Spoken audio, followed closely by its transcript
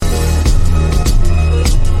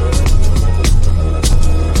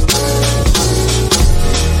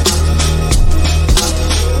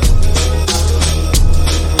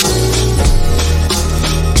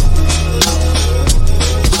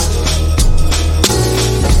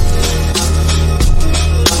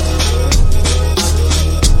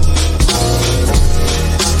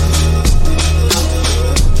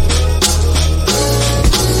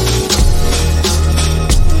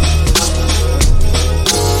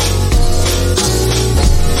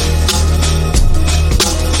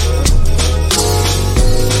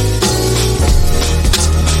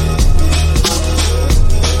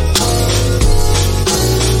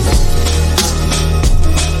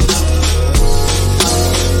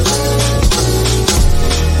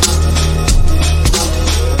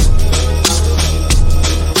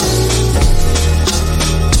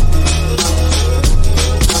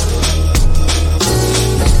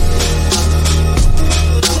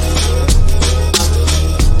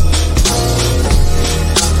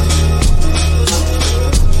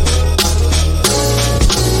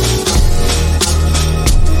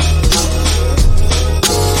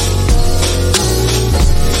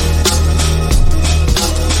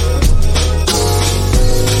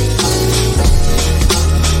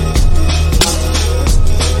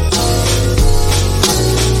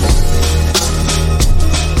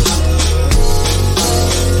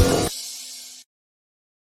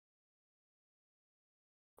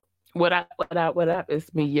What up?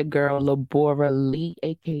 It's me, your girl, Labora Lee,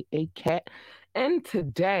 aka Cat. And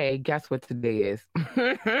today, guess what today is?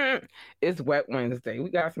 It's Wet Wednesday. We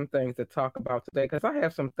got some things to talk about today because I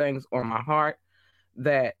have some things on my heart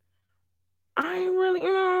that I ain't really,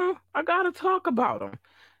 I gotta talk about them.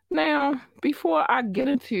 Now, before I get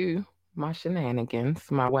into my shenanigans,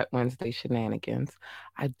 my Wet Wednesday shenanigans,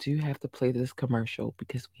 I do have to play this commercial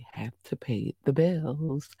because we have to pay the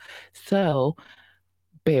bills. So,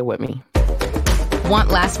 bear with me. Want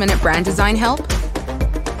last minute brand design help?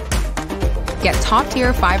 Get top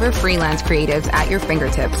tier Fiverr freelance creatives at your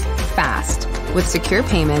fingertips fast with secure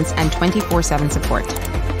payments and 24/7 support.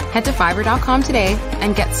 Head to fiverr.com today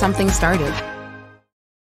and get something started.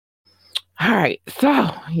 All right,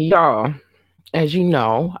 so y'all, as you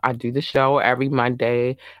know, I do the show every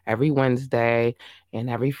Monday, every Wednesday, and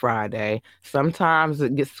every Friday. Sometimes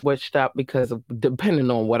it gets switched up because of depending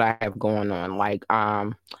on what I have going on. Like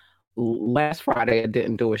last Friday I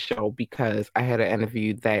didn't do a show because I had an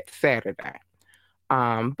interview that Saturday.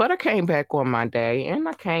 But I came back on Monday and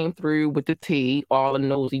I came through with the tea, all the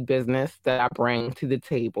nosy business that I bring to the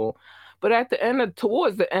table. But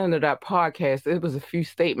towards the end of that podcast, it was a few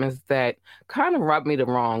statements that kind of rubbed me the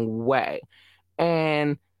wrong way.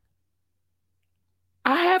 And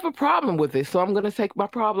I have a problem with it. So I'm going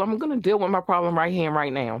to deal with my problem right here and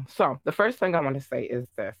right now. So the first thing I want to say is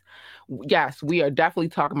this. Yes, we are definitely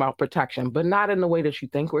talking about protection, but not in the way that you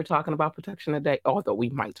think we're talking about protection today, although we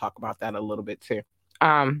might talk about that a little bit too.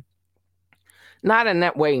 Um, Not in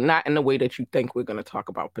that way, not in the way that you think we're going to talk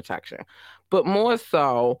about protection, but more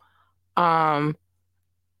so, um,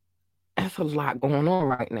 there's a lot going on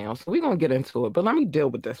right now. So we're going to get into it, but let me deal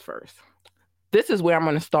with this first. This is where I'm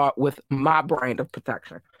going to start with my brand of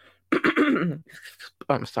protection.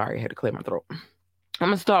 I'm sorry, I had to clear my throat. I'm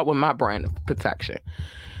going to start with my brand of protection.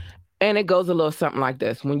 And it goes a little something like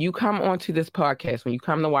this. When you come onto this podcast, when you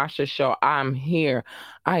come to watch this show, I'm here.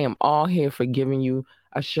 I am all here for giving you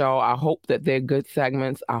a show. I hope that they're good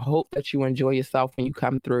segments. I hope that you enjoy yourself when you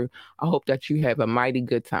come through. I hope that you have a mighty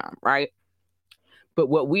good time, right? But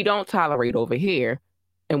what we don't tolerate over here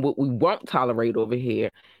and what we won't tolerate over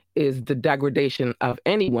here is the degradation of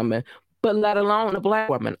any woman, but let alone a black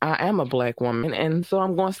woman. I am a black woman, and so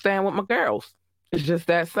I'm going to stand with my girls. It's just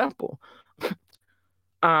that simple.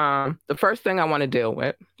 The first thing I want to deal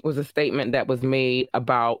with was a statement that was made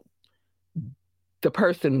about the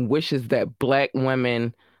person wishes that black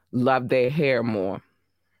women love their hair more.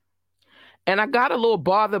 And I got a little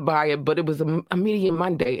bothered by it, but it was a Media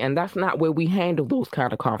Monday, and that's not where we handle those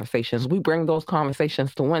kind of conversations. We bring those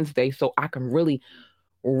conversations to Wednesday so I can really,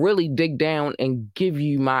 really dig down and give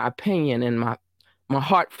you my opinion and my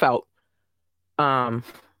heartfelt um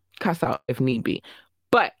cuss out if need be.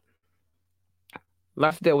 But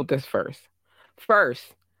let's deal with this first.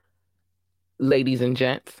 First, ladies and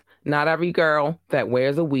gents, not every girl that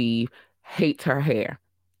wears a weave hates her hair.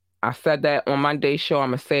 I said that on my day show.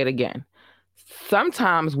 I'm going to say it again.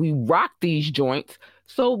 Sometimes we rock these joints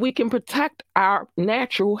so we can protect our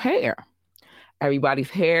natural hair. Everybody's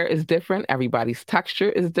hair is different, everybody's texture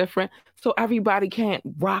is different, so everybody can't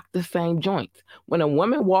rock the same joints. When a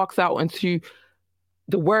woman walks out into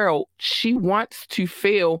the world, she wants to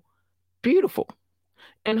feel beautiful.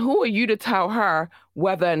 And who are you to tell her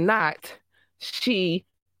whether or not she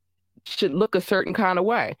should look a certain kind of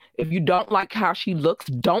way? If you don't like how she looks,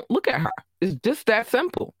 don't look at her. It's just that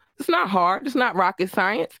simple. It's not hard. It's not rocket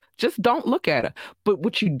science. Just don't look at her. But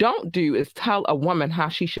what you don't do is tell a woman how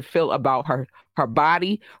she should feel about her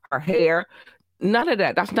body, her hair. None of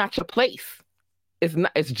that. That's not your place. It's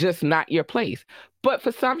not. It's just not your place. But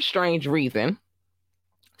for some strange reason,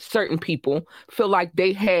 certain people feel like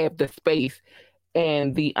they have the space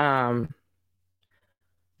and the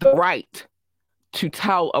right to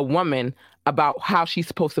tell a woman about how she's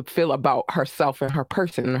supposed to feel about herself and her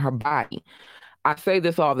person and her body. I say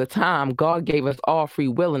this all the time. God gave us all free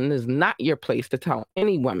will, and it is not your place to tell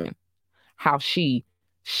any woman how she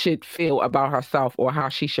should feel about herself or how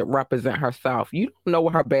she should represent herself. You don't know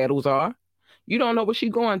what her battles are. You don't know what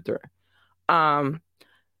she's going through. Um,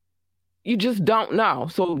 you just don't know.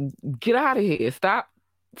 So get out of here. Stop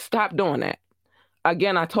doing that.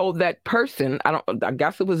 Again, I told that person, I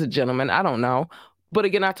guess it was a gentleman, I don't know. But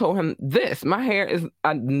again, I told him this, my hair is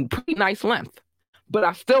a pretty nice length. But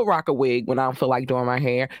I still rock a wig when I don't feel like doing my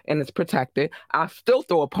hair and it's protected. I still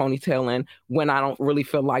throw a ponytail in when I don't really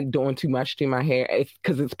feel like doing too much to my hair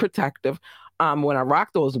because it's protective. When I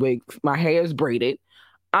rock those wigs, my hair is braided.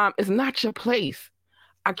 It's not your place.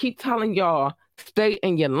 I keep telling y'all, stay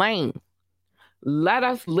in your lane. Let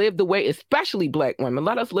us live the way, especially black women,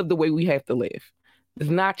 let us live the way we have to live. It's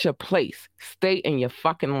not your place. Stay in your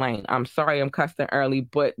fucking lane. I'm sorry I'm cussing early,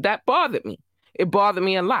 but that bothered me. It bothered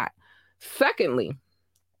me a lot. Secondly,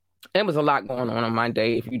 there was a lot going on my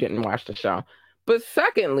day if you didn't watch the show. But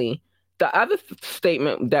secondly, the other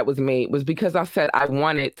statement that was made was because I said I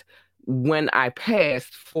wanted, when I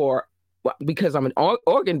passed, because I'm an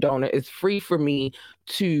organ donor, it's free for me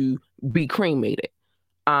to be cremated.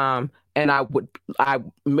 And I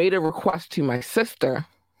made a request to my sister,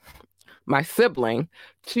 my sibling,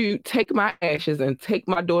 to take my ashes and take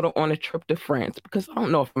my daughter on a trip to France, because I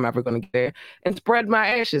don't know if I'm ever going to get there, and spread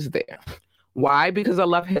my ashes there. Why? Because I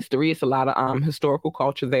love history. It's a lot of historical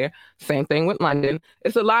culture there. Same thing with London.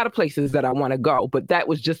 It's a lot of places that I want to go, but that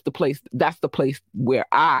was just the place. That's the place where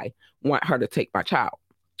I want her to take my child.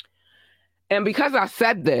 And because I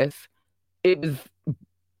said this, it was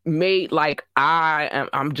made like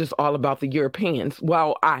I'm just all about the Europeans.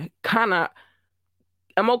 Well, I kind of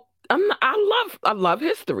I love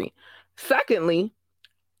history. Secondly,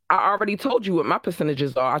 I already told you what my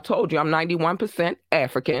percentages are. I told you I'm 91%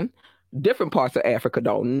 African. Different parts of Africa,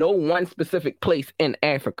 though. No one specific place in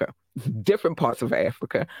Africa. Different parts of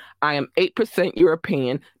Africa. I am 8%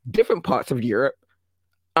 European. Different parts of Europe.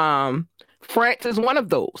 France is one of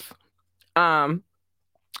those. And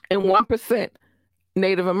 1%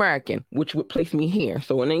 Native American, which would place me here.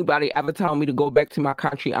 So when anybody ever tell me to go back to my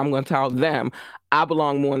country, I'm going to tell them I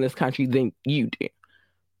belong more in this country than you do.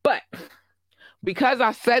 But because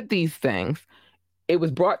I said these things, it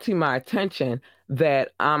was brought to my attention that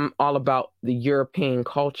I'm all about the European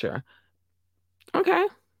culture. Okay.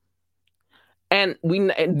 And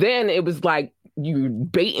then it was like you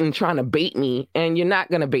trying to bait me, and you're not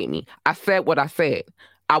going to bait me. I said what I said.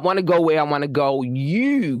 I want to go where I want to go.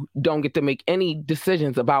 You don't get to make any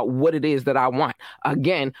decisions about what it is that I want.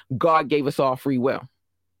 Again, God gave us all free will.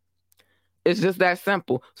 It's just that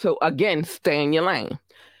simple. So again, stay in your lane.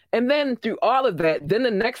 And then through all of that, then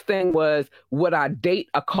the next thing was, would I date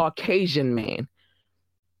a Caucasian man?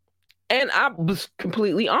 And I was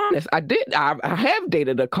completely honest. I did. I have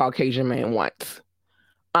dated a Caucasian man once.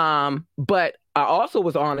 But I also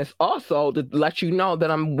was honest also to let you know that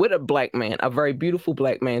I'm with a black man, a very beautiful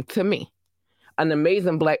black man to me, an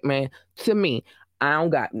amazing black man to me. I don't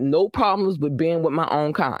got no problems with being with my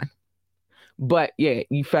own kind. But yeah,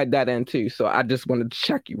 you fed that in too. So I just wanted to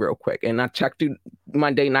check you real quick. And I checked you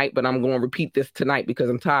Monday night, but I'm going to repeat this tonight because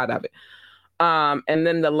I'm tired of it. And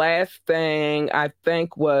then the last thing I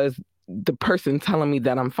think was the person telling me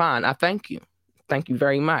that I'm fine. I thank you. Thank you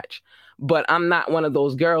very much. But I'm not one of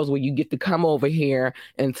those girls where you get to come over here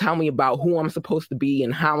and tell me about who I'm supposed to be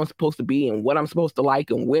and how I'm supposed to be and what I'm supposed to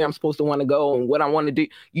like and where I'm supposed to want to go and what I want to do.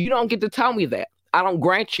 You don't get to tell me that. I don't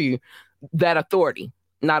grant you that authority,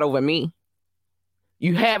 not over me.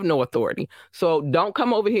 You have no authority. So don't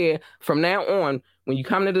come over here from now on. When you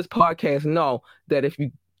come to this podcast, know that if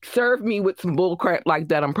you serve me with some bull crap like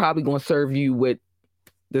that, I'm probably going to serve you with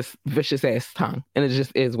this vicious ass tongue. And it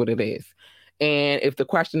just is what it is. And if the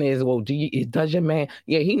question is, well, does your man?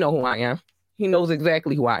 Yeah, he know who I am. He knows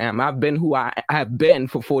exactly who I am. I've been who I have been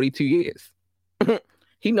for 42 years.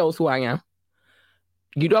 He knows who I am.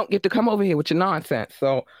 You don't get to come over here with your nonsense.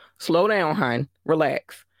 So slow down, hon.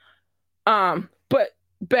 Relax. But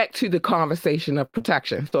back to the conversation of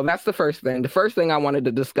protection. So that's the first thing. The first thing I wanted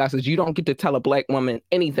to discuss is you don't get to tell a black woman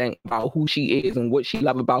anything about who she is and what she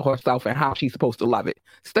loves about herself and how she's supposed to love it.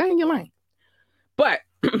 Stay in your lane. But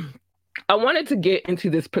I wanted to get into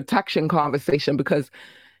this protection conversation because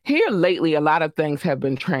here lately, a lot of things have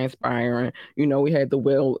been transpiring. You know, we had the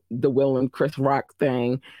Will and Chris Rock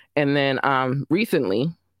thing. And then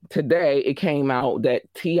recently, today, it came out that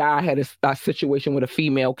T.I. had a situation with a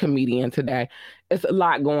female comedian today. It's a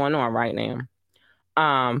lot going on right now.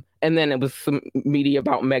 And then it was some media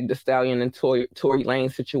about Meg Thee Stallion and Tory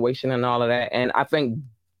Lanez situation and all of that. And I think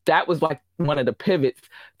that was like one of the pivots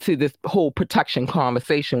to this whole protection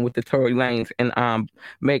conversation with the Tory Lanez and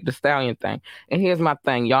Meg Thee Stallion thing. And here's my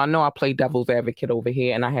thing. Y'all know I play devil's advocate over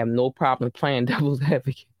here, and I have no problem playing devil's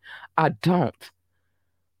advocate. I don't.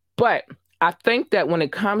 But I think that when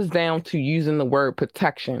it comes down to using the word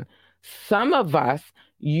protection, some of us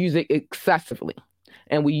use it excessively.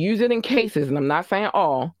 And we use it in cases, and I'm not saying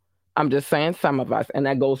all, I'm just saying some of us. And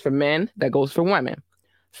that goes for men, that goes for women.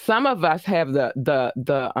 Some of us have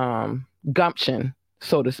the gumption,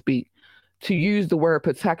 so to speak, to use the word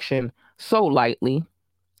protection so lightly.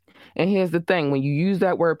 And here's the thing, when you use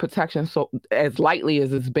that word protection so as lightly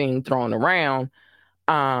as it's being thrown around,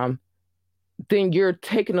 then you're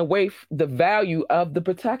taking away the value of the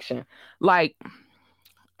protection. Like,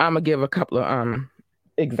 I'm gonna give a couple of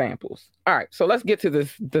examples. All right, so let's get to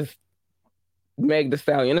this Meg Thee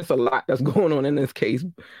Stallion. It's a lot that's going on in this case.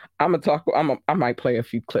 I might play a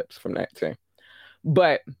few clips from that too.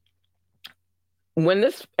 But when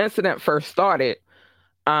this incident first started,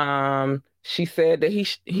 she said that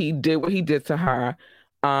he did what he did to her.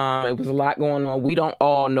 It was a lot going on. We don't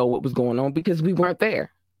all know what was going on because we weren't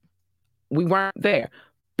there. We weren't there.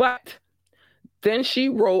 But then she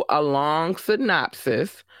wrote a long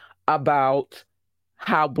synopsis about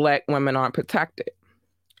how Black women aren't protected.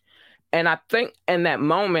 And I think in that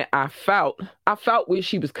moment, I felt where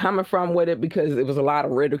she was coming from with it, because it was a lot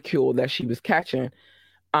of ridicule that she was catching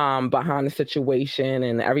behind the situation.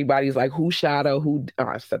 And everybody's like, who shot her?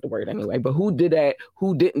 I said the word anyway, but who did that?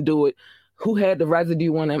 Who didn't do it? Who had the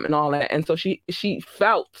residue on them and all that? And so she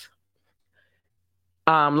felt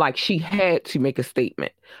like she had to make a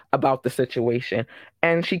statement about the situation.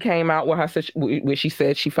 And she came out with where she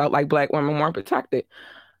said she felt like Black women weren't protected.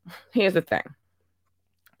 Here's the thing.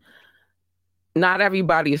 Not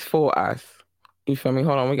everybody is for us. You feel me?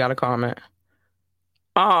 Hold on, we got a comment.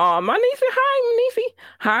 Oh, my niece. Hi, niece.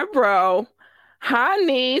 Hi, bro. Hi,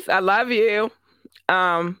 niece. I love you.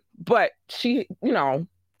 But she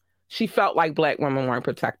felt like Black women weren't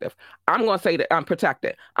protective. I'm gonna say that I'm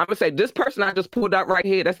protected. I'm gonna say this person I just pulled up right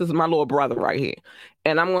here, this is my little brother right here.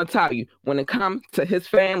 And I'm gonna tell you, when it comes to his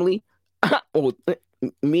family, or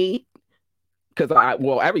me, because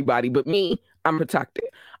everybody, but me, I'm protected.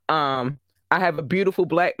 I have a beautiful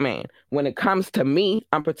Black man. When it comes to me,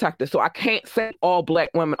 I'm protected. So I can't say all Black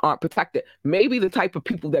women aren't protected. Maybe the type of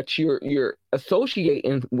people that you're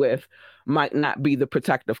associating with might not be the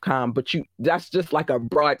protective kind, but that's just like a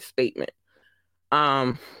broad statement.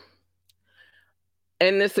 In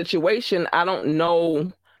this situation, I don't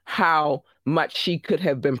know how much she could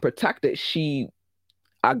have been protected. She,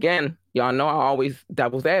 again, y'all know I always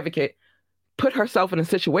devil's advocate, put herself in a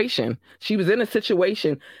situation. She was in a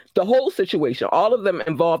situation, the whole situation, all of them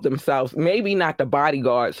involved themselves, maybe not the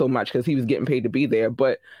bodyguard so much because he was getting paid to be there,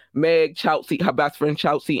 but Meg, Chelsea, her best friend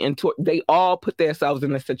Chelsea, and they all put themselves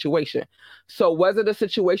in a situation. So was it a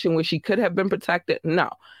situation where she could have been protected?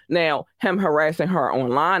 No. Now, him harassing her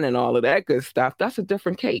online and all of that good stuff, that's a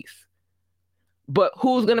different case. But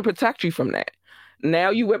who's going to protect you from that?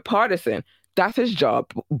 Now you with Partisan. That's his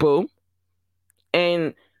job, boo.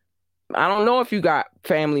 And I don't know if you got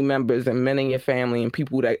family members and men in your family and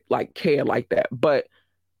people that like care like that, but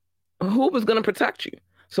who was going to protect you?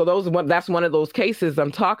 So that's one of those cases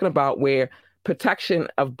I'm talking about where protection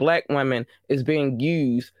of Black women is being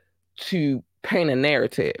used to paint a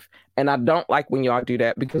narrative. And I don't like when y'all do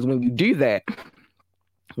that, because when you do that,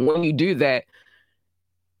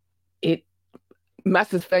 it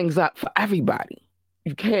messes things up for everybody.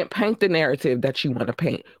 You can't paint the narrative that you want to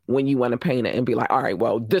paint when you want to paint it and be like, all right,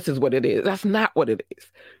 well, this is what it is. That's not what it is.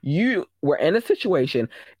 You were in a situation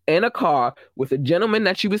in a car with a gentleman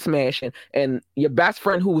that you were smashing and your best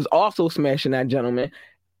friend who was also smashing that gentleman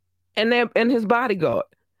and his bodyguard.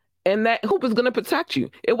 And that who was going to protect you?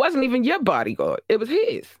 It wasn't even your bodyguard. It was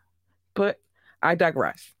his. But I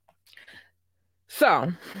digress.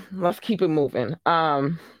 So let's keep it moving.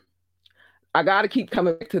 I got to keep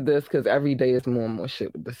coming back to this because every day is more and more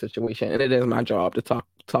shit with the situation. And it is my job to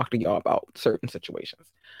talk to y'all about certain situations.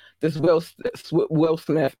 This Will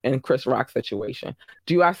Smith and Chris Rock situation.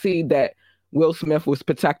 Do I see that Will Smith was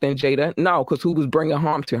protecting Jada? No, because who was bringing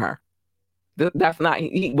harm to her? That's not,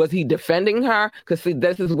 was he defending her? Because see,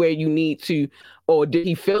 this is where you need to, or did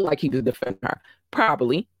he feel like he was defending her?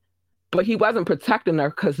 Probably. But he wasn't protecting her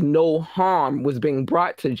because no harm was being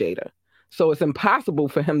brought to Jada. So it's impossible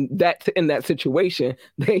for him in that situation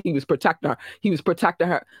that he was protecting her. He was protecting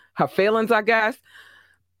her feelings, I guess.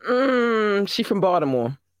 She from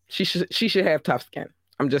Baltimore. She should have tough skin.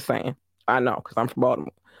 I'm just saying. I know, because I'm from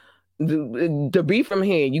Baltimore. To be from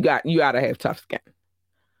here, you gotta have tough skin.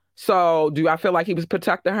 So do I feel like he was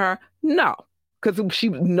protecting her? No, because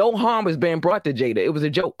no harm was being brought to Jada. It was a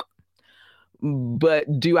joke.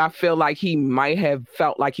 But do I feel like he might have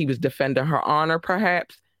felt like he was defending her honor,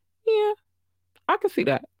 perhaps? Yeah, I can see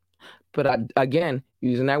that. But again,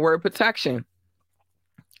 using that word protection,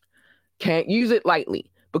 can't use it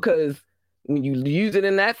lightly, because when you use it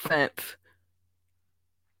in that sense,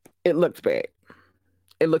 it looks bad.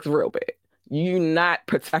 It looks real bad. You're not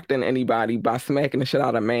protecting anybody by smacking the shit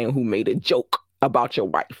out of a man who made a joke about your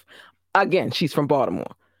wife. Again, she's from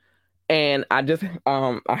Baltimore. And I just,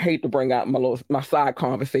 I hate to bring out my side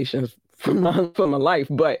conversations from my life,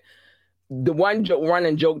 but the one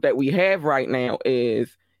running joke that we have right now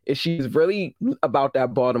is if she's really about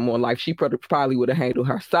that Baltimore life, she probably would have handled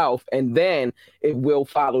herself. And then it will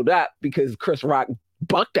followed up because Chris Rock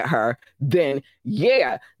bucked at her, then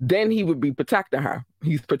yeah, then he would be protecting her.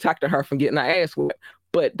 He's protecting her from getting her ass whipped.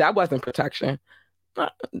 But that wasn't protection. Uh,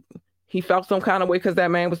 He felt some kind of way because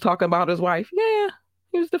that man was talking about his wife. Yeah,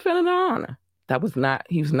 he was defending her honor. That was not,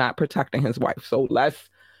 he was not protecting his wife. So let's,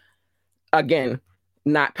 again,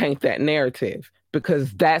 not paint that narrative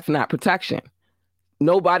because that's not protection.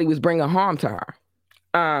 Nobody was bringing harm to her.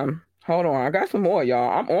 Hold on. I got some more,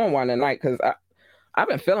 y'all. I'm on one tonight because I've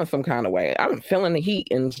been feeling some kind of way. I've been feeling the heat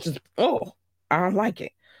and it's just, oh, I don't like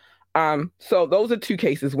it. So those are two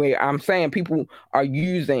cases where I'm saying people are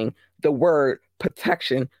using the word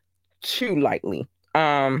protection too lightly.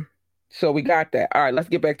 So we got that. All right, let's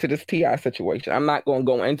get back to this T.I. situation. I'm not going to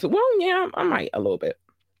go into, well, yeah, I might a little bit.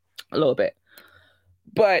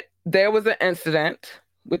 But there was an incident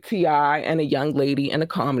with T.I. and a young lady in a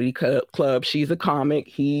comedy club. She's a comic.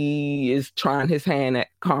 He is trying his hand at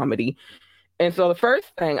comedy. And so the first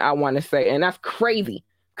thing I want to say, and that's crazy,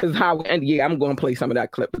 because I'm going to play some of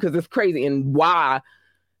that clip because it's crazy and why.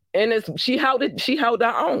 And she held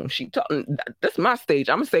her own. This is my stage.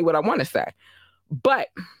 I'm going to say what I want to say. But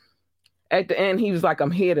at the end, he was like,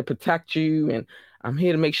 I'm here to protect you and I'm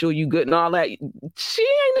here to make sure you good and all that. She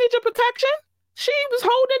ain't need your protection. She was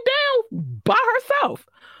holding it down by herself.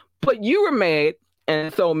 But you were mad.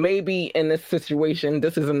 And so maybe in this situation,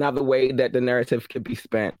 this is another way that the narrative could be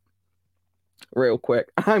spent. Real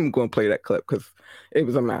quick. I'm going to play that clip because it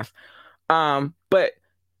was a mess. But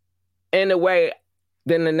in a way,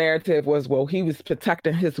 then the narrative was, well, he was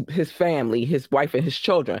protecting his family, his wife and his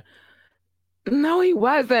children. No, he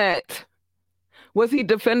wasn't. Was he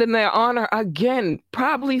defending their honor? Again,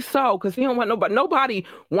 probably so, because he don't want nobody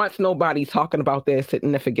wants nobody talking about their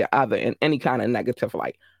significant other in any kind of negative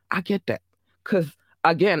light. I get that. Because,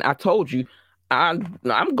 again, I told you, I'm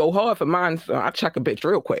go hard for mine, so I check a bitch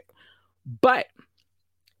real quick. But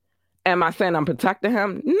am I saying I'm protecting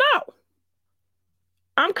him? No.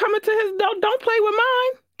 I'm coming to his door. Don't play with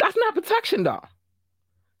mine. That's not protection, though.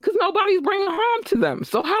 Because nobody's bringing harm to them.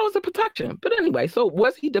 So how is it protection? But anyway, so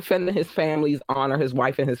was he defending his family's honor, his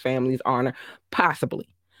wife and his family's honor? Possibly.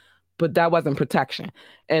 But that wasn't protection.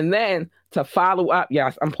 And then to follow up,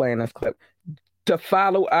 yes, I'm playing this clip. To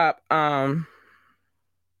follow up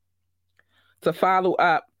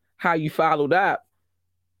how you followed up,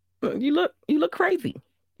 you look crazy.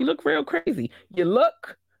 You look real crazy. You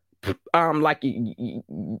look like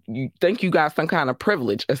you think you got some kind of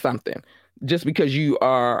privilege or something just because you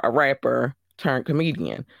are a rapper turned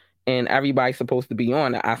comedian and everybody's supposed to be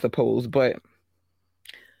on it, I suppose, but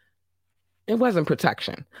it wasn't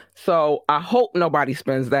protection. So I hope nobody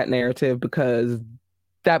spins that narrative because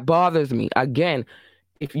that bothers me. Again,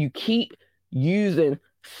 if you keep using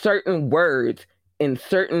certain words in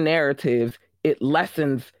certain narratives, it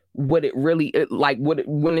lessens what it really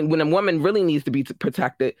when a woman really needs to be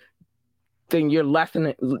protected, then you're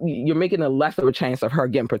making a less of a chance of her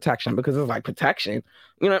getting protection because it's like protection,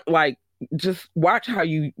 like just watch how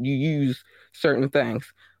you use certain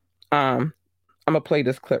things. I'm gonna play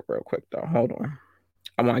this clip real quick though. Hold on,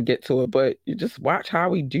 I want to get to it, but you just watch how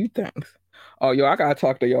we do things. Oh, yo, I gotta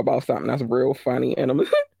talk to you about something that's real funny, and I'm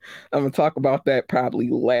gonna talk about that probably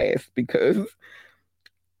last because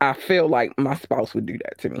I feel like my spouse would do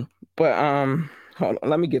that to me. But hold on,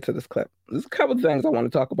 let me get to this clip. There's a couple of things I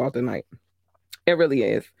want to talk about tonight. It really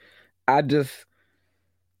is. I just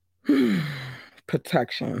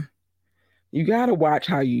protection. You gotta watch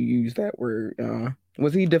how you use that word.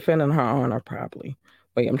 Was he defending her honor? Probably.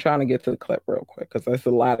 Wait, I'm trying to get to the clip real quick because there's a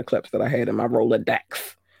lot of clips that I had in my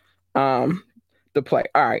Rolodex. To play.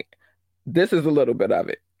 All right, this is a little bit of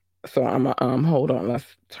it. So I'm hold on. Let's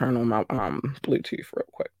turn on my Bluetooth real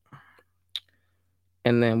quick,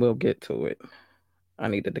 and then we'll get to it. I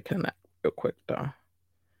needed to connect real quick though.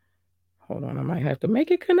 Hold on, I might have to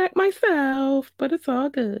make it connect myself, but it's all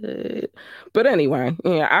good. But anyway,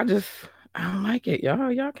 yeah, I don't like it,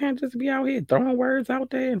 y'all. Y'all can't just be out here throwing words out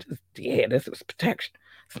there and just, yeah, this is protection.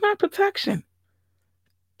 It's not protection.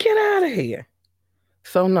 Get out of here.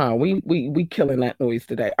 So no, we killing that noise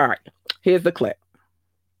today. All right, here's the clip.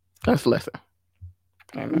 Let's listen.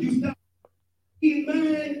 When you stop being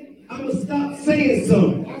mad, I'ma stop saying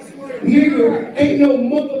something. Nigga, ain't no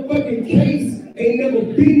motherfucking case. Ain't never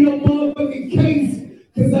been no motherfucking case.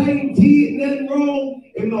 Cause I ain't did nothing wrong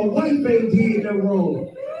and my wife ain't did nothing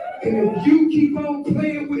wrong. And if you keep on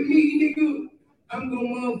playing with me, nigga, I'm gonna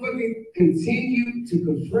motherfucking continue to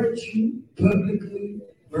confront you publicly,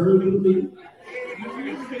 verbally.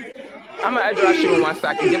 I'm gonna address you in 1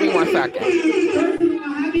 second. Give me 1 second.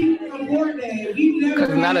 Because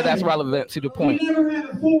none of that's relevant to the point. We never had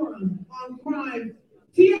a forum on crime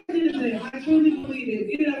T.I. did it. I truly believe it.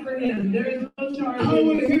 Get it up for him. There is no charge. I don't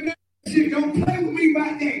want to hear that shit. Don't play with me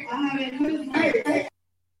about that. I haven't. Hey.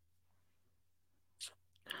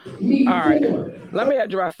 All right, let me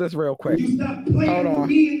address this real quick. You stop playing with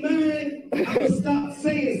me, man. I'm gonna stop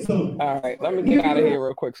saying something. All right, let me get out of here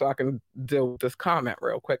real quick so I can deal with this comment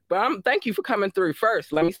real quick. But thank you for coming through.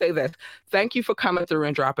 First, let me say this. Thank you for coming through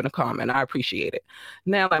and dropping a comment. I appreciate it.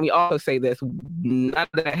 Now, let me also say this. None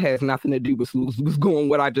of that has nothing to do with what's going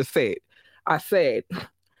what I just said. I said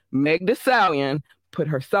Meg Thee Stallion put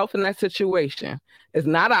herself in that situation. It's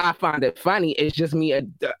not that I find it funny. It's just me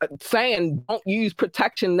saying don't use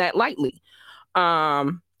protection that lightly.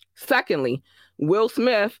 Secondly, Will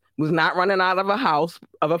Smith was not running out of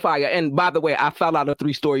a fire. And by the way, I fell out a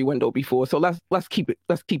 3-story window before, so let's keep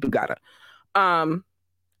it gutter.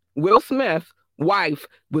 Will Smith's wife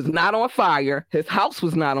was not on fire. His house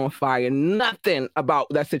was not on fire. Nothing about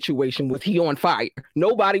that situation was he on fire.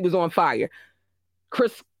 Nobody was on fire.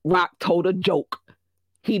 Chris Rock told a joke.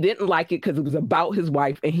 He didn't like it because it was about his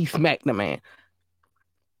wife and he smacked the man.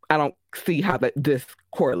 I don't see how this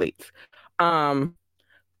correlates.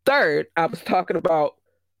 Third, I was talking about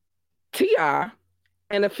T.I.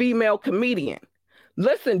 and a female comedian.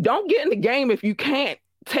 Listen, don't get in the game if you can't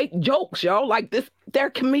take jokes, y'all. Like this,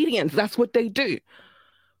 they're comedians. That's what they do.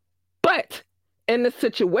 But in the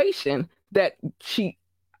situation that she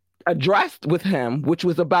addressed with him, which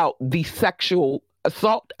was about the sexual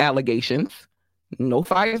assault allegations, no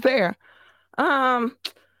fires there.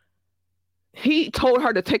 He told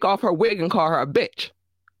her to take off her wig and call her a bitch.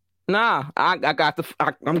 Nah, I'm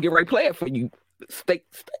getting ready to play it for you. Stay,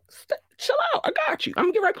 chill out. I got you. I'm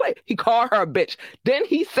getting ready to play it. He called her a bitch. Then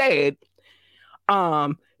he said,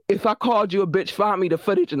 if I called you a bitch, find me the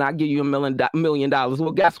footage and I'll give you $1 million.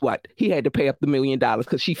 Well, guess what? He had to pay up the $1 million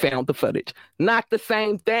because she found the footage. Not the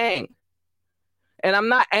same thing. And I'm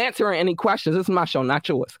not answering any questions. This is my show, not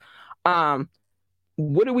yours.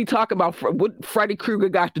 What do we talk about? What Freddy Krueger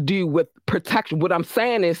got to do with protection? What I'm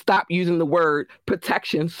saying is stop using the word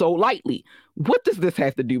protection so lightly. What does this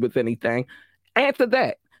have to do with anything? Answer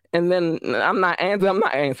that. And then I'm not answering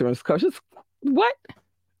this question. What?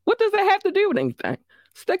 What does that have to do with anything?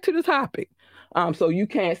 Stick to the topic. So you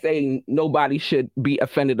can't say nobody should be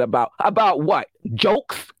offended about what?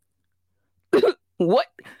 Jokes? What?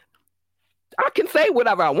 I can say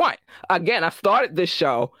whatever I want. Again, I started this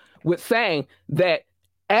show with saying that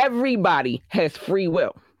everybody has free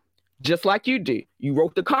will, just like you do. You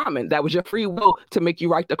wrote the comment. That was your free will to make you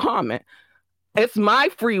write the comment. It's my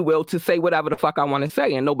free will to say whatever the fuck I want to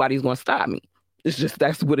say, and nobody's going to stop me. It's just,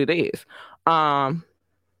 that's what it is. Yeah,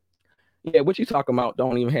 what you talking about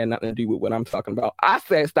don't even have nothing to do with what I'm talking about. I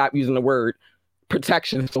said stop using the word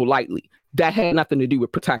protection so lightly. That had nothing to do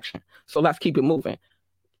with protection. So let's keep it moving.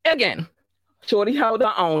 Again, shorty held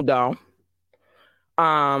her own, though.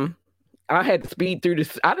 I had to speed through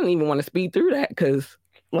this. I didn't even want to speed through that because,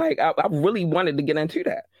 like, I really wanted to get into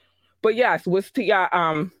that. But yes, was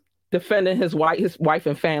T.I. defending his wife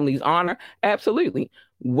and family's honor? Absolutely.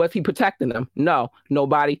 Was he protecting them? No.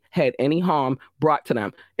 Nobody had any harm brought to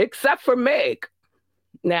them except for Meg.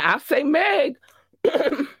 Now I say Meg.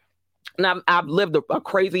 Now I've lived a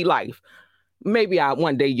crazy life. Maybe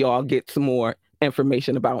one day y'all get some more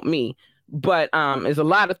information about me. But there's a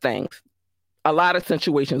lot of things. A lot of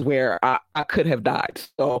situations where I could have died.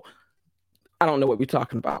 So I don't know what we're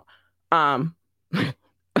talking about.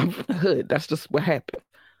 Hood, that's just what happened.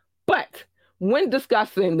 But when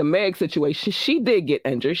discussing the Meg situation, she did get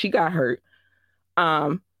injured. She got hurt.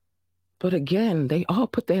 But again, they all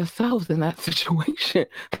put themselves in that situation.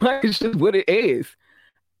 Like, it's just what it is.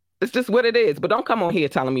 It's just what it is. But don't come on here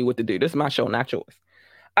telling me what to do. This is my show, not yours.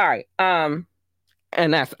 All right. And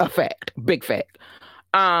that's a fact. Big fact.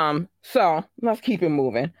 So let's keep it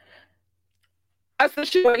moving. A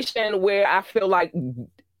situation where I feel like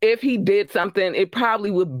if he did something, it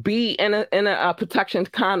probably would be in a protection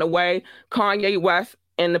kind of way. Kanye West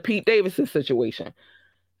and the Pete Davidson situation.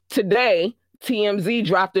 Today, TMZ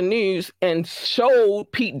dropped the news and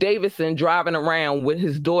showed Pete Davidson driving around with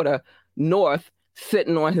his daughter, North,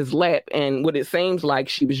 sitting on his lap, and what it seems like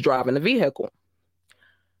she was driving a vehicle.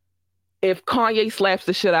 If Kanye slaps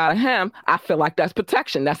the shit out of him, I feel like that's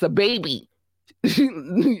protection. That's a baby.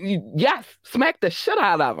 Yes, smack the shit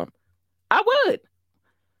out of him. I would.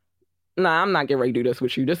 Nah, I'm not getting ready to do this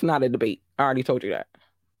with you. This is not a debate. I already told you that.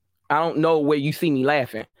 I don't know where you see me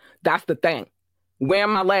laughing. That's the thing. Where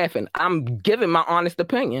am I laughing? I'm giving my honest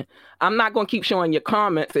opinion. I'm not going to keep showing your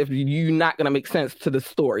comments if you're not going to make sense to the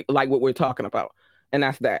story, like what we're talking about. And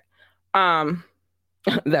that's that.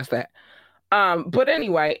 That's that. But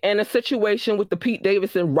anyway, in a situation with the Pete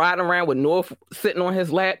Davidson riding around with North sitting on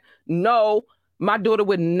his lap, no, my daughter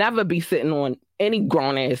would never be sitting on any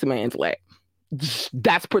grown ass man's lap.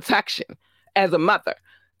 That's protection as a mother.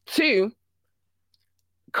 2,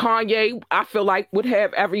 Kanye, I feel like, would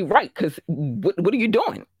have every right, because what are you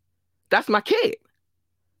doing? That's my kid.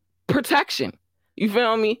 Protection. You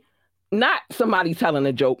feel me? Not somebody telling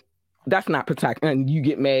a joke. That's not protection. And you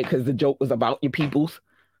get mad because the joke was about your peoples,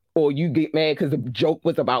 or you get mad because the joke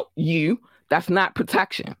was about you. That's not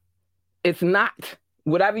protection. It's not.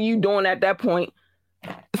 Whatever you doing at that point,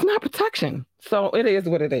 it's not protection. So it is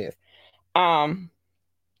what it is.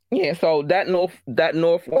 Yeah, so that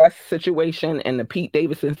Northwest situation and the Pete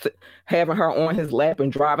Davidson having her on his lap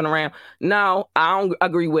and driving around, no, I don't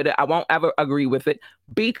agree with it. I won't ever agree with it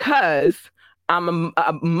because I'm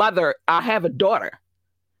a mother. I have a daughter,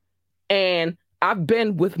 and I've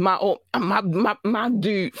been with my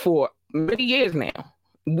dude for many years now.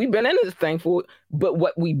 We've been in this thing for, but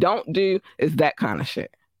what we don't do is that kind of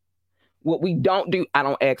shit. What we don't do, I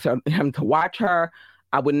don't ask him to watch her.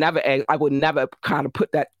 I would never kind of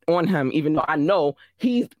put that on him, even though I know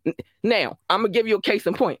now, I'm going to give you a case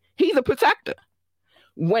in point. He's a protector.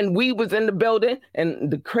 When we was in the building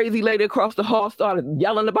and the crazy lady across the hall started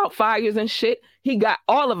yelling about fires and shit, he got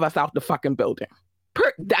all of us out the fucking building.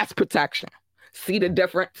 That's protection. See the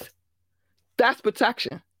difference? That's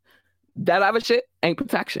protection. That other shit ain't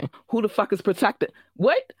protection. Who the fuck is protected?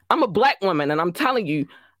 What? I'm a black woman, and I'm telling you,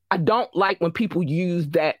 I don't like when people use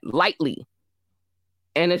that lightly.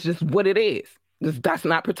 And it's just what it is. That's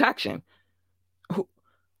not protection.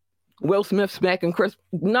 Will Smith smacking Chris?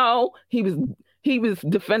 No, he was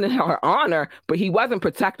defending her honor, but he wasn't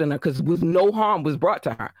protecting her because no harm was brought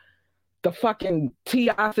to her. The fucking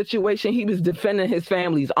T.I. situation, he was defending his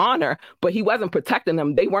family's honor, but he wasn't protecting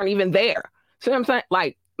them. They weren't even there. See what I'm saying?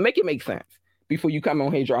 Like, make it make sense before you come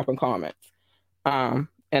on here dropping comments. And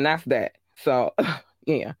that's that. So,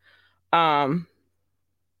 yeah.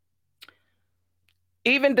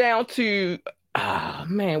 Even down to,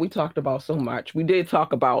 man, we talked about so much. We did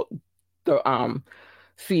talk about the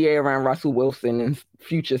Ciara and Russell Wilson and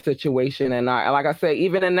Future situation. And like I said,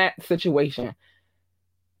 even in that situation,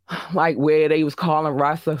 like where they was calling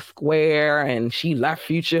Russ a square and she left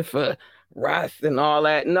Future for Russ and all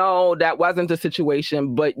that. No, that wasn't the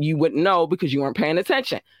situation, but you wouldn't know because you weren't paying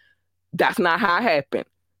attention. That's not how it happened.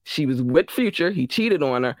 She was with Future. He cheated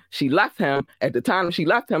on her. She left him. At the time she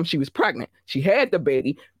left him, she was pregnant. She had the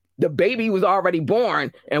baby. The baby was already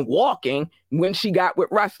born and walking when she got with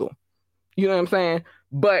Russell. You know what I'm saying?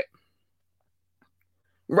 But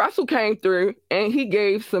Russell came through and he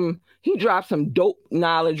dropped some dope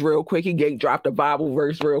knowledge real quick. He dropped a Bible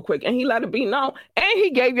verse real quick and he let it be known. And he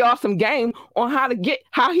gave y'all some game on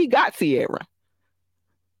how he got Ciara.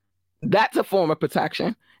 That's a form of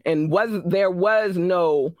protection. And there was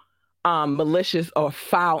no malicious or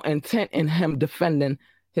foul intent in him defending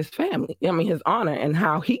his family. I mean, his honor and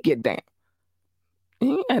how he get down.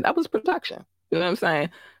 Yeah, that was protection. You know what I'm saying?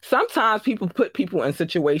 Sometimes people put people in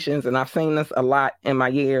situations, and I've seen this a lot in my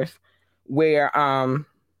years, where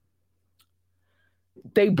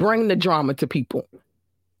they bring the drama to people.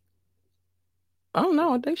 I don't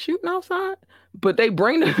know, are they shooting outside? But they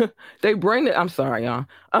bring the, I'm sorry, y'all.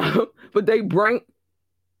 But they bring,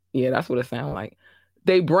 yeah, that's what it sounds like.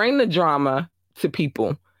 They bring the drama to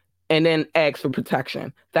people and then ask for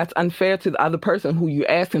protection. That's unfair to the other person who you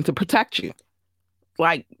asking to protect you.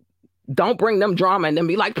 Like, don't bring them drama and then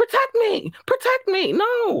be like, protect me.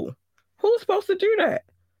 No. Who's supposed to do that?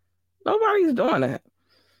 Nobody's doing that.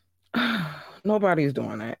 Nobody's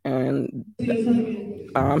doing that. And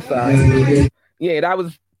I'm sorry. Yeah, that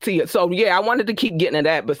was Tia. So, yeah, I wanted to keep getting at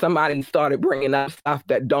that, but somebody started bringing up stuff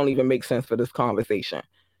that don't even make sense for this conversation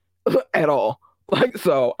at all. Like,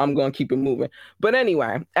 so I'm going to keep it moving. But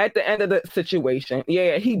anyway, at the end of the situation,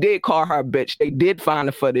 yeah, he did call her a bitch. They did find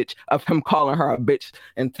the footage of him calling her a bitch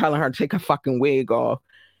and telling her to take her fucking wig off.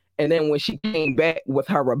 And then when she came back with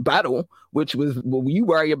her rebuttal, which was, well, you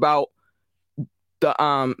worry about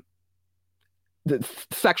the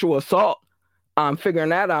sexual assault, figuring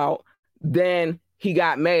that out, then he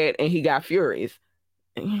got mad and he got furious.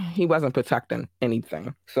 He wasn't protecting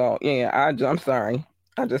anything. So, yeah, I'm sorry.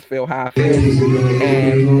 I just feel how I feel.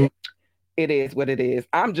 And it is what it is.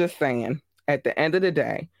 I'm just saying, at the end of the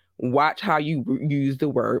day, watch how you use the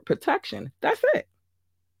word protection. That's it.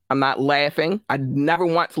 I'm not laughing. I never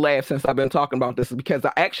once laughed since I've been talking about this, because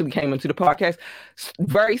I actually came into the podcast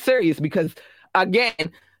very serious because,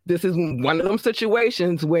 again, this is one of them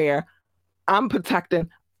situations where I'm protecting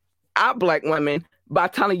our Black women by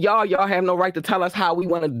telling y'all have no right to tell us how we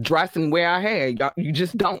want to dress and wear our hair. Y'all, you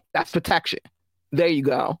just don't. That's protection. There you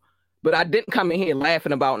go. But I didn't come in here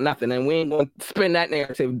laughing about nothing, and we ain't going to spin that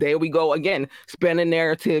narrative. There we go again, spinning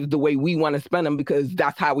narratives the way we want to spin them because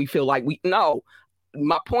that's how we feel like we. No,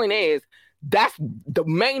 my point is that's the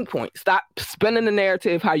main point. Stop spinning the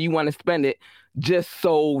narrative how you want to spend it, just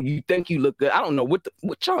so you think you look good. I don't know what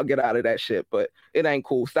y'all get out of that shit, but it ain't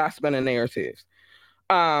cool. Stop spinning narratives.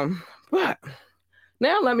 But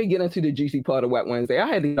now let me get into the juicy part of Wet Wednesday. I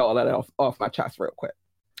had to get all that off my chest real quick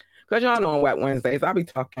because y'all know on Wet Wednesdays I be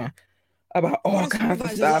talking about all kinds of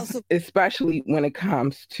stuff, especially when it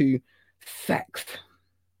comes to sex.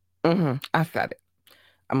 I said it.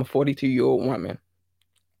 I'm a 42-year-old woman.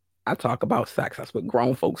 I talk about sex. That's what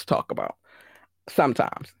grown folks talk about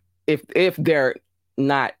sometimes. If they're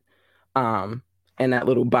not in that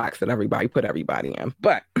little box that everybody put everybody in.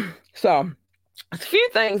 But so a few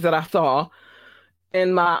things that I saw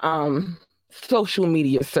in my social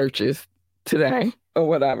media searches today or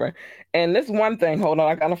whatever. And this one thing, hold on,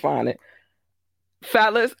 I gotta find it.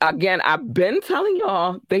 Fellas, again, I've been telling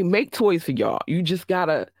y'all they make toys for y'all. You just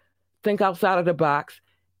gotta think outside of the box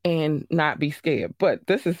and not be scared. But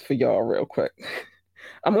this is for y'all real quick.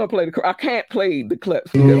 I'm gonna play I can't play the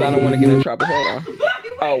clips because I don't want to get in trouble. Hold on.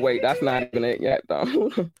 Oh wait, that's not even it yet though.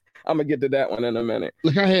 I'm gonna get to that one in a minute.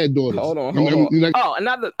 Look, I had daughters. Hold on. Oh,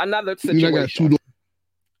 another situation.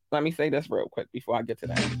 Let me say this real quick before I get to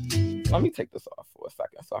that. Let me take this off for a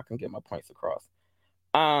second so I can get my points across.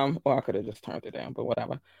 Or I could have just turned it down, but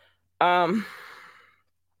whatever.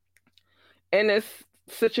 In this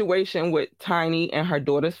situation with Tiny and her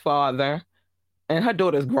daughter's father, and her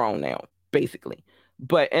daughter's grown now, basically.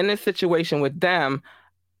 But in this situation with them,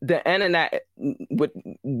 the internet,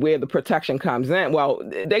 where the protection comes in, well,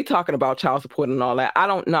 they talking about child support and all that. I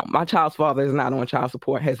don't know. My child's father is not on child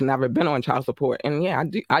support, has never been on child support. And yeah,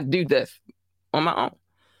 I do this on my own.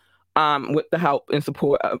 With the help and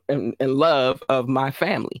support and love of my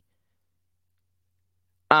family.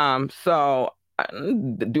 So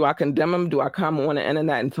do I condemn them? Do I come on the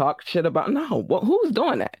internet and talk shit about? No. Well, who's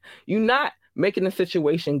doing that? You're not making the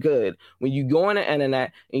situation good when you go on the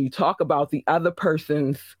internet and you talk about the other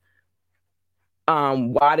person's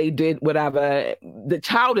why they did whatever. The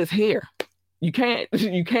child is here. You can't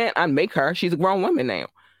unmake her. She's a grown woman now.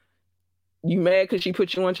 You mad because she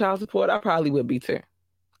put you on child support? I probably would be too.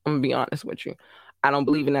 I'm gonna be honest with you. I don't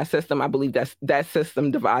believe in that system. I believe that system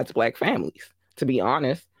divides Black families, to be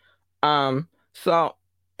honest. So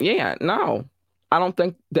yeah, no. I don't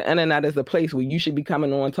think the internet is a place where you should be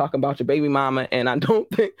coming on talking about your baby mama, and I don't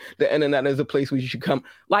think the internet is a place where you should come,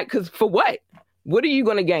 because for what? What are you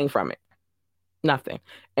gonna gain from it? Nothing.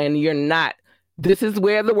 And you're not. This is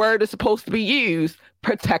where the word is supposed to be used,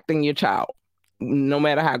 protecting your child, no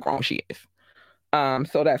matter how grown she is.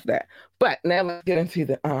 So that's that. But now let's get into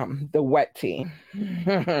the wet tea.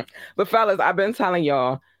 But fellas, I've been telling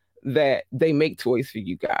y'all that they make toys for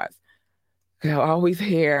you guys. I always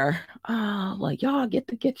hear, like, y'all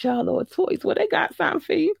get y'all little toys. Well, they got something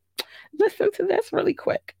for you. Listen to this really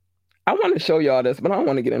quick. I want to show y'all this, but I don't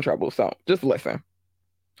want to get in trouble. So just listen.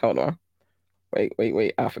 Hold on.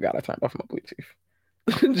 Wait. I forgot I turned off my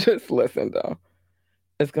Bluetooth. Just listen, though.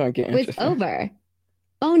 It's going to get interesting. Was over.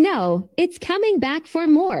 Oh no, it's coming back for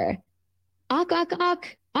more. Awk, awk,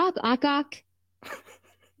 awk, awk, awk, awk.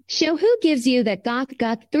 Show who gives you the Gawk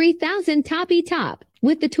Gawk 3000 toppy top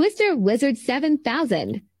with the Twister Wizard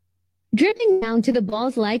 7000. Dripping down to the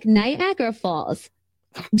balls like Niagara Falls.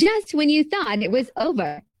 Just when you thought it was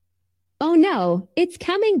over. Oh no, it's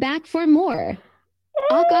coming back for more.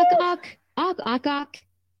 Awk, awk, awk, awk, awk, awk.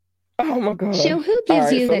 Oh my God. Show who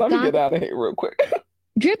gives you the Gawk. Let me get out of here real quick.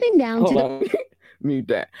 Dripping down to the... Mute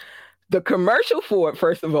that. The commercial for it,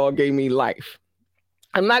 first of all, gave me life.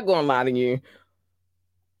 I'm not going to lie to you.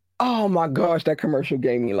 Oh my gosh, that commercial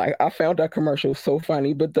gave me life. I found that commercial so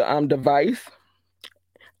funny, but the device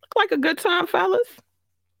looked like a good time, fellas.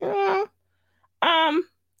 Yeah.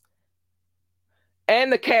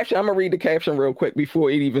 And the caption, I'm going to read the caption real quick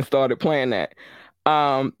before it even started playing that.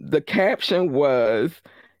 The caption was,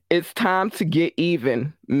 "It's time to get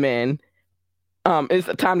even, men. It's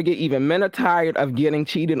time to get even. Men are tired of getting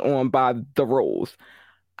cheated on by the rules."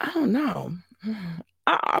 I don't know.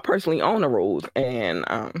 I personally own the rules, and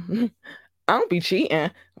I don't be cheating.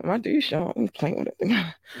 I do show. I'm playing with it.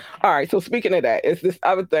 All right. So speaking of that, it's this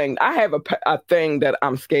other thing. I have a thing that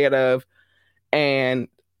I'm scared of, and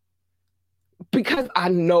because I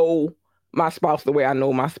know my spouse the way I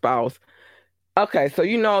know my spouse. Okay, so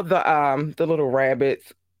you know the little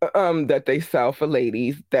rabbits that they sell for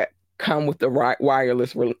ladies that come with the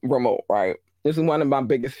wireless remote, right? This is one of my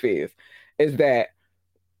biggest fears, is that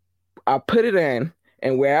I put it in,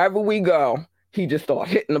 and wherever we go, he just start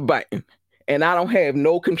hitting the button, and I don't have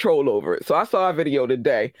no control over it. So I saw a video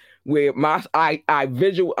today where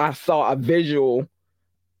I saw a visual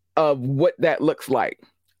of what that looks like.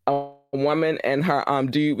 A woman and her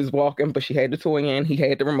dude was walking, but she had the toy in. He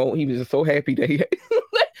had the remote. He was just so happy that he had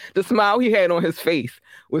the smile he had on his face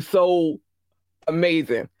was so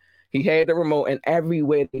amazing. He had the remote, and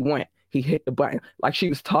everywhere they went, he hit the button. Like she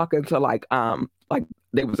was talking to like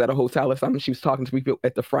they was at a hotel or something. She was talking to people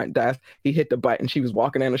at the front desk. He hit the button. She was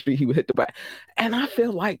walking down the street. He would hit the button. And I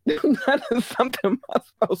feel like that is something my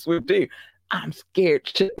spouse would do. I'm scared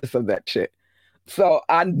shitless of that shit. So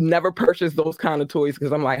I never purchased those kind of toys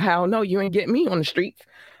because I'm like, hell no, you ain't getting me on the streets.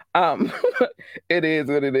 It is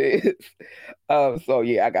what it is. So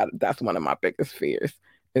yeah, that's one of my biggest fears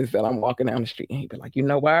is that I'm walking down the street and he'd be like, you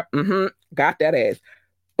know what? Got that ass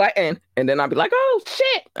button. And then I'd be like, oh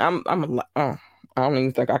shit. I'm like, I don't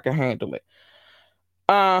even think I can handle it.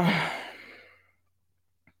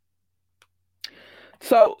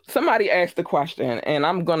 So somebody asked the question, and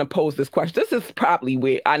I'm gonna pose this question. This is probably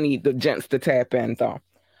where I need the gents to tap in, though.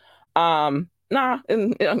 I'm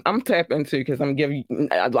tapping too because I'm giving.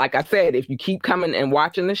 Like I said, if you keep coming and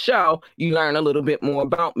watching the show, you learn a little bit more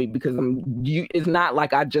about me because it's not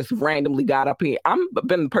like I just randomly got up here. I've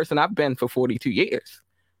been the person I've been for 42 years,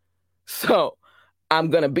 so I'm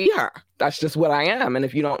gonna be her. That's just what I am, and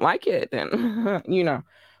if you don't like it, then you know.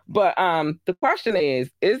 But the question is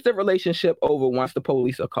the relationship over once the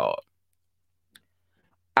police are called?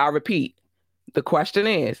 I repeat, the question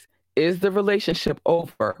is the relationship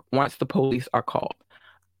over once the police are called?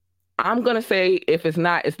 I'm going to say if it's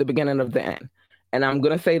not, it's the beginning of the end. And I'm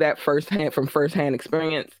going to say that from firsthand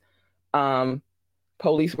experience.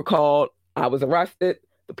 Police were called. I was arrested.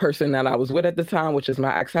 The person that I was with at the time, which is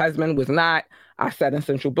my ex-husband, was not. I sat in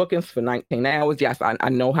central bookings for 19 hours. Yes, I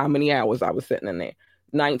know how many hours I was sitting in there.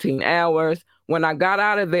 19 hours. When I got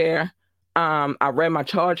out of there, I read my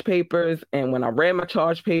charge papers. And when I read my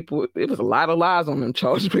charge paper, it was a lot of lies on them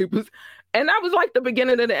charge papers. And that was like the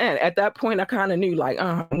beginning of the end. At that point, I kind of knew like,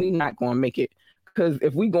 we're not going to make it. Because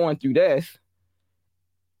if we going through this,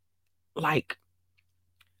 like,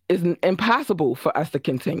 it's impossible for us to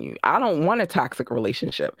continue. I don't want a toxic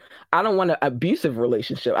relationship. I don't want an abusive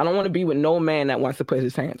relationship. I don't want to be with no man that wants to put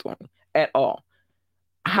his hands on me at all.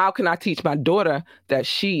 How can I teach my daughter that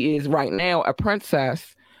she is right now a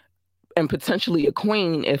princess and potentially a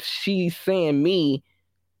queen if she's seeing me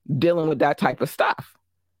dealing with that type of stuff?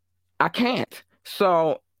 I can't.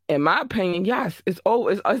 So in my opinion, yes, it's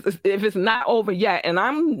over. If it's not over yet, and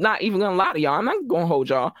I'm not even going to lie to y'all, I'm not going to hold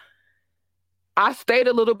y'all. I stayed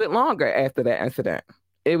a little bit longer after that incident.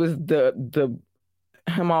 It was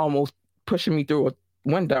him almost pushing me through a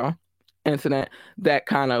window incident that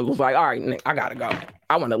kind of was like, all right, Nick, I gotta go.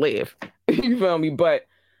 I want to live. You feel me? But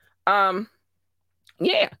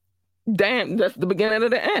yeah, damn, that's the beginning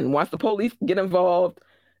of the end. Once the police get involved,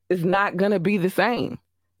 it's not gonna be the same.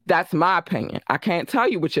 That's my opinion. I can't tell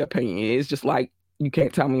you what your opinion is, just like you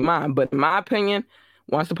can't tell me mine. But in my opinion,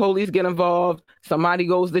 once the police get involved, somebody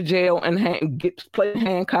goes to jail and gets placed in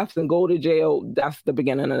handcuffs and go to jail, that's the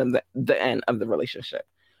beginning of the end of the relationship.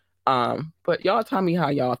 But y'all tell me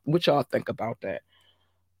what y'all think about that.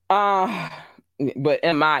 But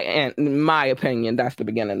in my opinion, that's the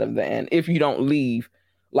beginning of the end. If you don't leave,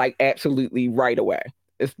 like absolutely right away,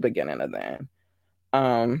 it's the beginning of the end.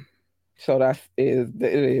 So it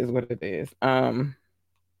is what it is. It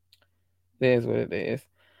is what it is.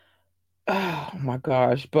 Oh my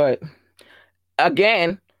gosh! But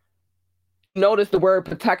again, notice the word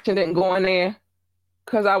protection didn't go in there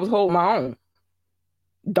because I was holding my own.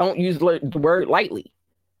 Don't use the word lightly.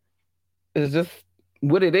 It's just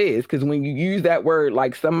what it is. Because when you use that word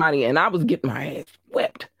like somebody, and I was getting my ass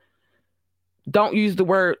whipped, don't use the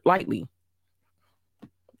word lightly.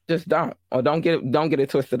 Just don't. Or don't get it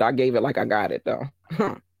twisted. I gave it like I got it though.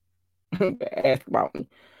 Ask about me.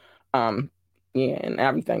 Yeah, and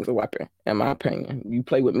everything's a weapon, in my opinion. You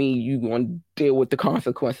play with me, you going to deal with the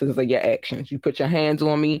consequences of your actions. You put your hands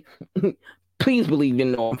on me, please believe you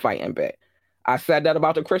know I'm fighting back. I said that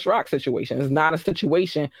about the Chris Rock situation. It's not a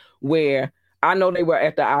situation where I know they were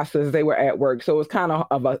at the Oscars, they were at work, so it's kind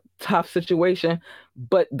of a tough situation.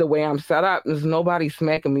 But the way I'm set up, there's nobody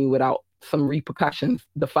smacking me without some repercussions,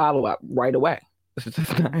 the follow-up right away. It's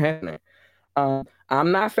just not happening.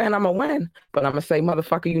 I'm not saying I'm going to win, but I'm going to say,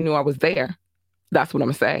 motherfucker, you knew I was there. That's what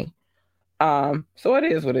I'm saying. So it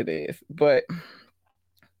is what it is. But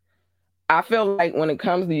I feel like when it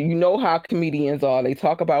comes to, you know how comedians are, they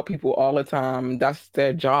talk about people all the time. That's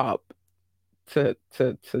their job, to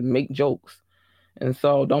make jokes And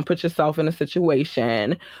so don't put yourself in a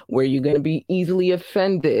situation where you're going to be easily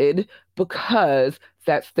offended because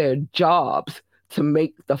that's their jobs to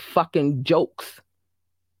make the fucking jokes.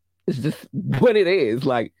 It's just what it is.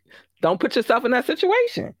 Like, don't put yourself in that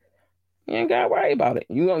situation. You ain't got to worry about it.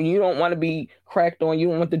 You don't want to be cracked on. You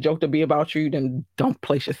don't want the joke to be about you. Then don't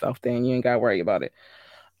place yourself there. And you ain't got to worry about it.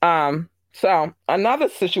 So another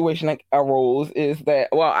situation that arose is that,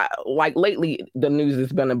 well, like lately, the news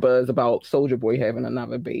has been a buzz about Soulja Boy having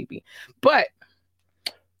another baby. But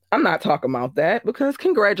I'm not talking about that because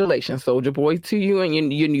congratulations, Soulja Boy, to you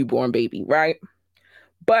and your newborn baby, right?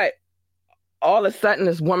 But all of a sudden,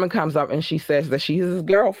 this woman comes up and she says that she's his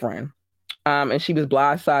girlfriend. And she was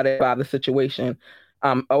blindsided by the situation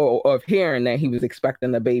of hearing that he was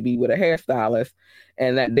expecting a baby with a hairstylist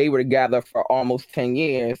and that they were together for almost 10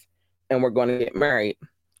 years and were going to get married.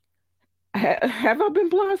 Have I been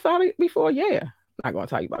blindsided before? Yeah. I'm not going to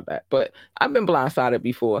tell you about that, but I've been blindsided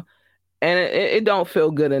before. And it don't feel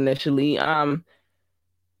good initially.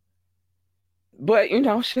 But,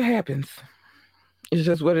 shit happens. It's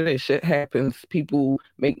just what it is. Shit happens. People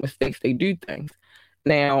make mistakes. They do things.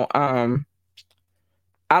 Now,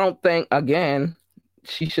 I don't think, again,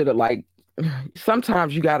 she should have,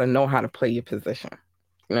 sometimes you got to know how to play your position.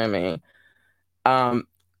 You know what I mean?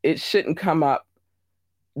 It shouldn't come up.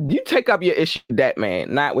 You take up your issue with that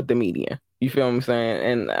man, not with the media. You feel what I'm saying?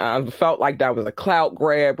 And I felt like that was a clout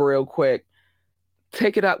grab real quick.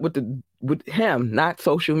 Take it up with him, not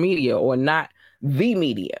social media or not the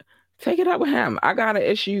media. Take it up with him. I got an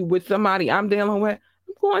issue with somebody I'm dealing with.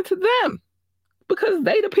 I'm going to them. Because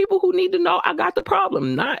they the people who need to know I got the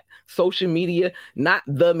problem, not social media, not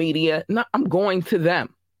the media. No, I'm going to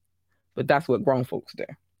them. But that's what grown folks do.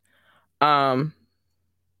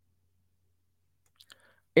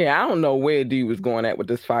 Yeah, I don't know where D was going at with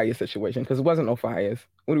this fire situation because it wasn't no fires.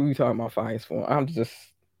 What are we talking about fires for? I'm just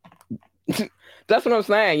that's what I'm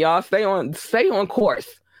saying, y'all. Stay on course.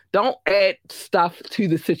 Don't add stuff to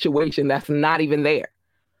the situation that's not even there.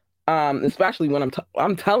 Especially when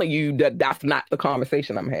I'm telling you that that's not the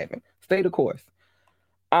conversation I'm having. Stay the course.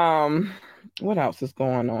 What else is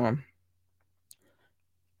going on?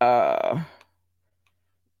 I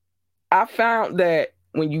found that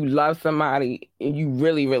when you love somebody and you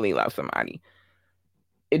really, really love somebody,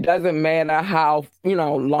 it doesn't matter how,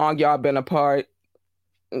 long y'all been apart.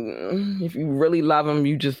 If you really love them,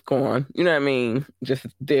 you just go on. You know what I mean? Just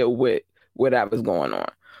deal with whatever's going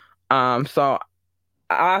on. So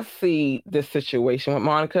I see this situation with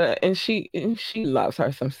Monica, and she loves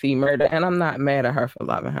her some C Murder, and I'm not mad at her for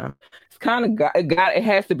loving him. It's kind of it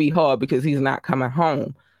has to be hard because he's not coming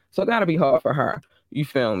home, so it got to be hard for her. You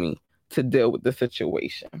feel me? To deal with the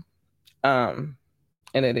situation, and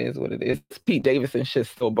it is what it is. Pete Davidson shit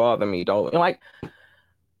still bother me though.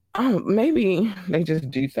 Maybe they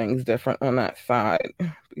just do things different on that side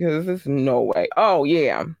because there's no way. Oh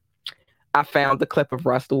yeah. I found the clip of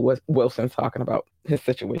Russell Wilson talking about his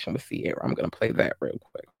situation with Sierra. I'm going to play that real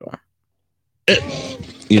quick. I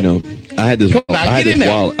had this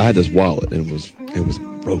wallet and it was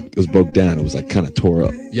broke. It was broke down. It was kind of tore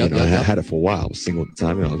up. I had it for a while. I was single at the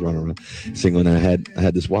time. I was running around single, and I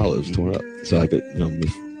had this wallet. It was torn up. So I could,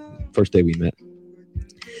 the first day we met,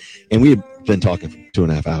 and we had been talking for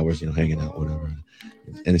 2.5 hours, hanging out, whatever.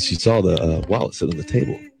 And she saw the wallet sit on the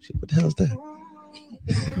table. She said, "What the hell is that?"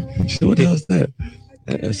 She said, "What the hell is that?"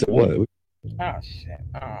 And I said, "What?" Oh shit!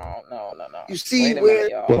 Oh no! You see where?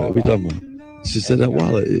 What are we talking about? She said, "That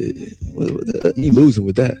wallet, you losing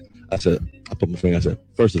with that?" I said, I put my finger. I said,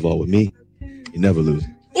 "First of all, with me, you never lose."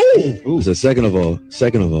 Ooh. I said, second of all,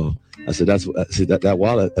 I said, that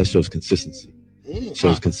wallet that shows consistency.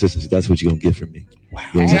 Shows consistency. That's what you're gonna get from me. Wow.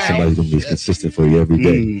 You're gonna get somebody who's gonna be consistent for you every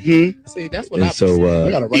day. Mm-hmm. See, that's what and so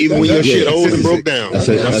even when your shit old and broke down. I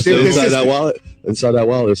said inside that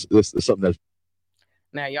wallet is something that's.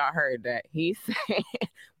 Now y'all heard that he said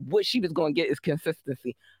what she was gonna get is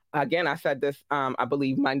consistency. Again, I said this I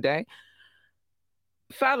believe Monday.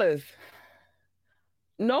 Fellas,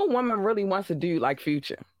 no woman really wants to do like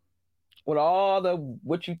Future. With all the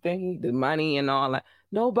what you think, the money and all that.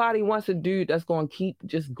 Nobody wants a dude that's going to keep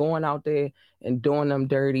just going out there and doing them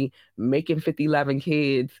dirty, making 11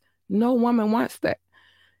 kids. No woman wants that.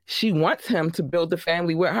 She wants him to build a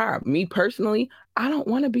family with her. Me personally, I don't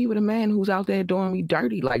want to be with a man who's out there doing me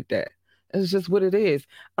dirty like that. It's just what it is.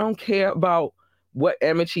 I don't care about what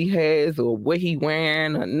image he has or what he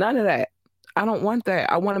wearing or none of that. I don't want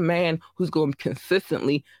that. I want a man who's going to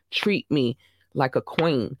consistently treat me like a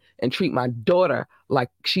queen and treat my daughter like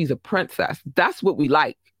she's a princess. That's what we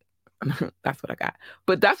like. That's what I got.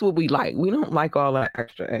 But that's what we like. We don't like all that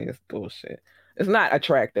extra ass bullshit. It's not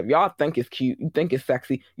attractive. Y'all think it's cute. You think it's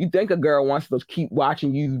sexy. You think a girl wants to keep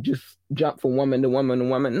watching you just jump from woman to woman to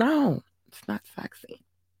woman. No, it's not sexy.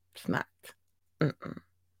 It's not. Mm-mm.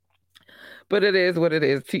 But it is what it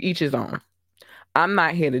is. To each his own. I'm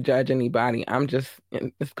not here to judge anybody. I'm just,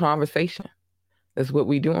 it's conversation. That's what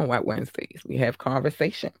we do on Wet Wednesdays. We have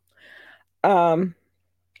conversation. So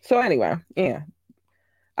anyway, yeah.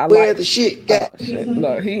 Where the shit got shit.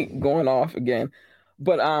 Look, he going off again.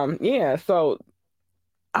 But yeah, so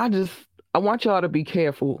I want y'all to be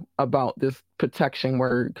careful about this protection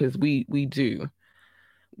word, because we do.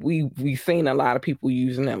 We've seen a lot of people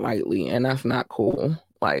using it lightly, and that's not cool.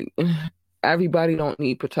 Like, everybody don't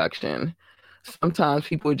need protection. Sometimes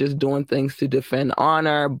people are just doing things to defend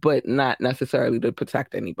honor, but not necessarily to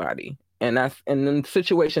protect anybody. And in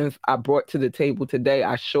situations I brought to the table today,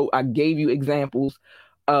 I gave you examples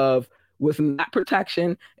of what's not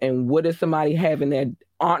protection and what is somebody having their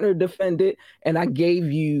honor defended. And I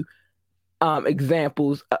gave you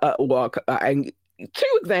examples, 2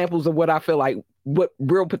 examples of what I feel like what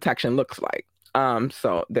real protection looks like.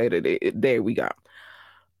 So there we go.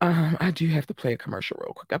 I do have to play a commercial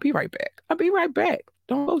real quick. I'll be right back.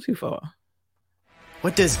 Don't go too far.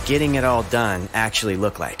 What does getting it all done actually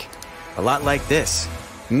look like? A lot like this.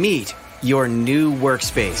 Meet your new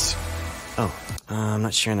workspace. Oh, I'm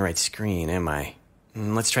not sharing the right screen, am I?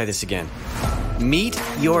 Let's try this again. Meet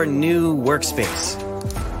your new workspace.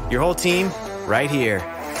 Your whole team, right here.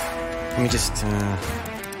 Let me just,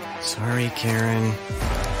 sorry, Karen.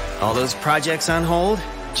 All those projects on hold?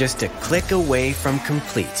 Just a click away from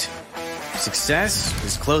complete. Success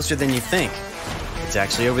is closer than you think. It's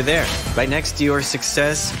actually over there, right next to your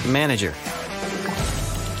Success Manager.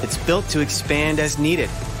 It's built to expand as needed.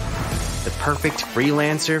 The perfect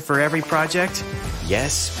freelancer for every project?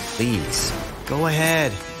 Yes, please. Go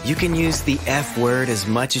ahead. You can use the F word as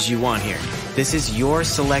much as you want here. This is your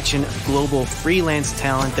selection of global freelance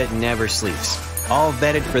talent that never sleeps. All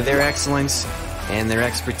vetted for their excellence and their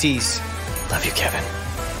expertise. Love you, Kevin.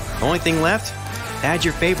 Only thing left? Add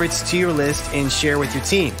your favorites to your list and share with your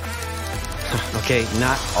team. Okay,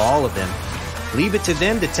 not all of them. Leave it to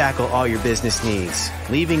them to tackle all your business needs,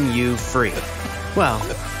 leaving you free. Well,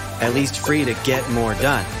 at least free to get more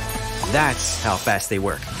done. That's how fast they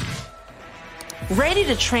work. Ready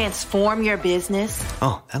to transform your business?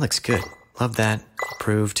 Oh, that looks good. Love that.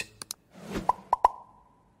 Approved.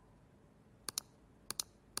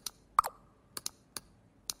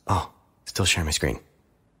 Oh, still sharing my screen.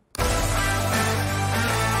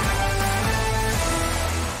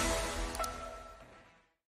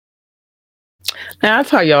 Now I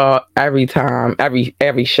tell y'all every time,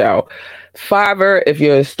 every show, Fiverr, if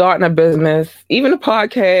you're starting a business, even a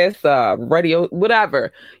podcast, radio,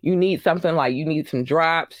 whatever, you need something like, you need some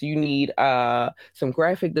drops, you need some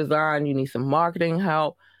graphic design, you need some marketing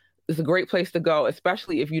help. It's a great place to go,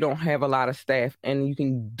 especially if you don't have a lot of staff and you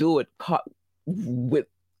can do it with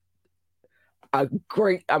a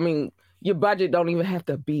great, your budget don't even have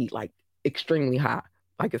to be like extremely high,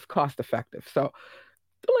 like it's cost effective. So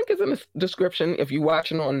the link is in the description. If you're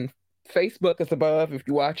watching on Facebook, it's above. If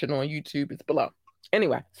you're watching on YouTube, it's below.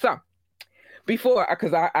 Anyway, so before,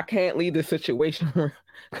 because I can't leave this situation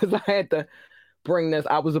because I had to bring this.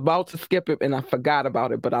 I was about to skip it and I forgot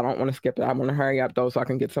about it, but I don't want to skip it. I want to hurry up though so I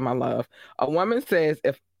can get to my love. If a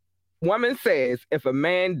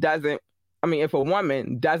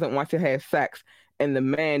woman doesn't want to have sex and the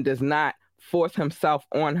man does not force himself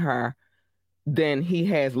on her, then he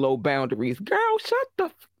has low boundaries. Girl, shut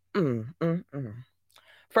the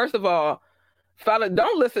First of all, fella,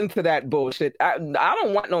 don't listen to that bullshit. I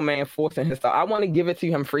don't want no man forcing himself. I want to give it to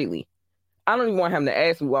him freely. I don't even want him to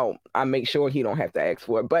ask. Well, I make sure he don't have to ask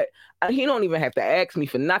for it, but he don't even have to ask me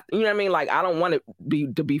for nothing. You know what I mean? Like, I don't want it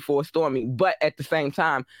to be forced on me. But at the same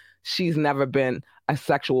time, she's never been a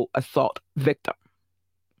sexual assault victim.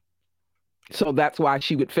 So that's why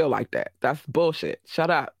she would feel like that. That's bullshit.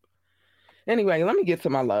 Shut up. Anyway, let me get to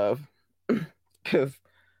my love, because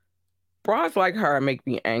bras like her make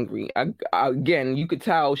me angry. Again, you could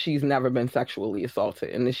tell she's never been sexually assaulted,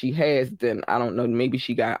 and if she has, then I don't know, maybe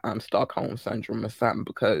she got Stockholm syndrome or something,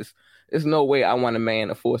 because there's no way I want a man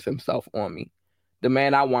to force himself on me. The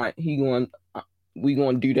man I want, we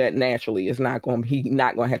gonna do that naturally. He not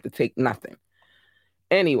gonna have to take nothing.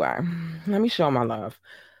 Anyway, let me show my love.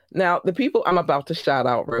 Now, the people I'm about to shout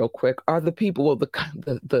out real quick are the people of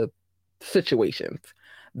the situations.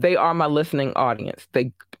 They are my listening audience.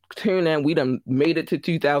 They tune in. We done made it to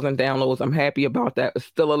 2,000 downloads. I'm happy about that. There's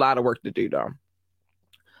still a lot of work to do though.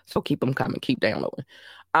 So keep them coming, keep downloading.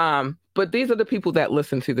 But these are the people that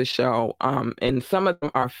listen to the show. And some of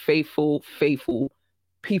them are faithful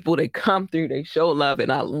people that come through, they show love,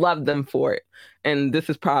 and I love them for it. And this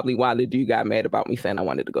is probably why the dude got mad about me saying I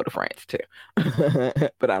wanted to go to France too.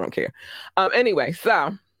 But I don't care. Anyway, so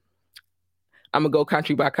I'm gonna go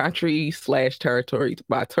country by country / territory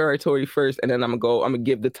by territory first, and then I'm gonna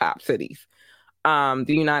give the top cities. The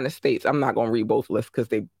United States, I'm not gonna read both lists because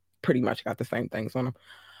they pretty much got the same things on them.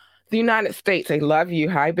 The United States, I love you.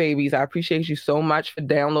 Hi, babies. I appreciate you so much for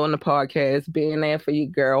downloading the podcast, being there for your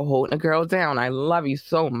girl, holding a girl down. I love you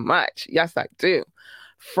so much. Yes, I do.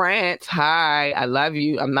 France, hi. I love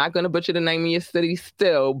you. I'm not going to butcher the name of your city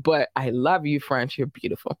still, but I love you, France. You're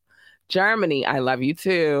beautiful. Germany, I love you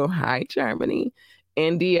too. Hi, Germany.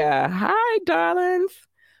 India, hi, darlings.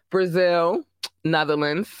 Brazil,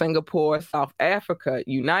 Netherlands, Singapore, South Africa,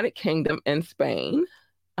 United Kingdom, and Spain.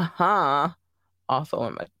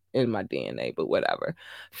 Also in my DNA, but whatever.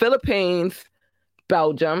 Philippines,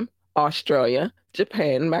 Belgium, Australia,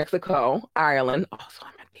 Japan, Mexico, Ireland, also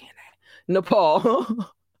in my DNA.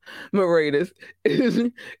 Nepal, Mauritius,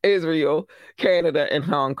 Israel, Canada, and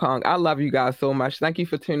Hong Kong. I love you guys so much. Thank you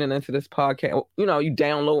for tuning into this podcast. You know, you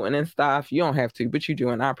downloading and stuff. You don't have to, but you do,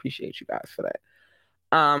 and I appreciate you guys for that.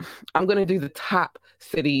 I'm going to do the top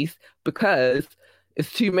cities because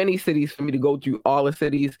it's too many cities for me to go through all the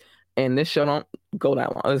cities. And this show don't go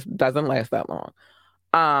that long. It doesn't last that long.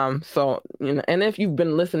 So, you know, and if you've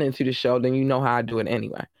been listening to the show, then you know how I do it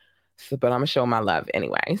anyway. So, but I'm going to show my love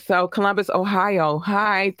anyway. So, Columbus, Ohio.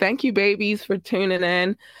 Hi. Thank you, babies, for tuning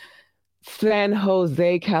in. San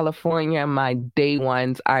Jose, California, my day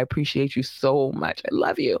ones. I appreciate you so much. I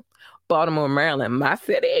love you. Baltimore, Maryland, my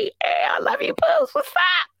city. Hey, I love you, Booze. What's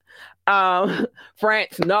up?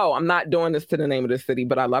 France. No, I'm not doing this to the name of the city,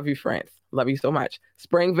 but I love you, France. Love you so much.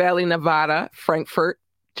 Spring Valley, Nevada, Frankfurt,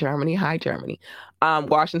 Germany. Hi, Germany.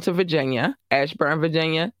 Washington, Virginia, Ashburn,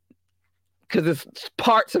 Virginia, because it's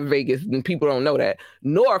parts of Vegas and people don't know that.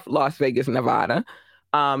 North Las Vegas, Nevada.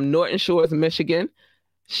 Norton Shores, Michigan.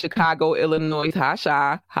 Chicago, Illinois.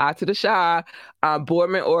 Hi to the Chi.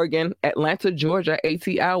 Boardman, Oregon. Atlanta, Georgia.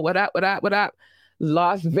 ATL. What up?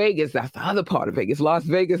 Las Vegas. That's the other part of Vegas. Las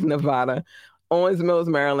Vegas, Nevada. Owings Mills,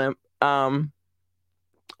 Maryland.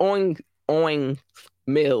 Owings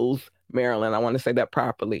Mills, Maryland. I want to say that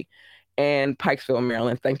properly. And Pikesville,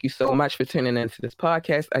 Maryland. Thank you so much for tuning into this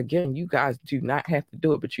podcast. Again, you guys do not have to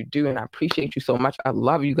do it, but you do. And I appreciate you so much. I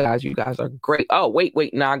love you guys. You guys are great. Oh, wait.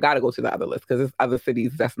 Now I got to go to the other list because there's other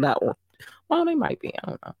cities that's not on. Well, they might be. I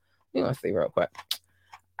don't know. You want to see real quick.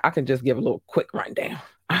 I can just give a little quick rundown.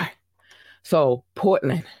 All right. So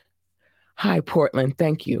Portland. Hi, Portland.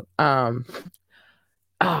 Thank you. New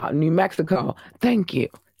Mexico. Thank you.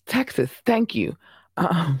 Texas, thank you.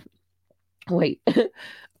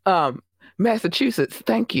 Massachusetts,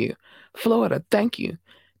 thank you. Florida, thank you.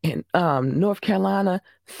 And North Carolina,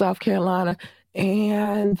 South Carolina,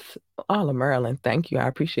 and all of Maryland, thank you. I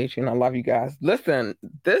appreciate you and I love you guys. Listen,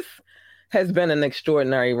 this has been an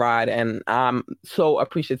extraordinary ride, and I'm so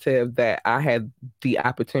appreciative that I had the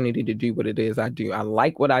opportunity to do what it is I do. I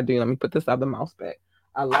like what I do. Let me put this other mouse back.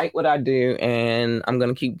 I like what I do, and I'm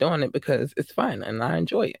going to keep doing it because it's fun and I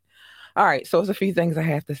enjoy it. All right, so there's a few things I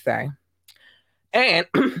have to say. And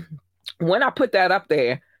when I put that up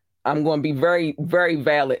there, I'm going to be very, very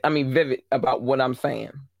vivid about what I'm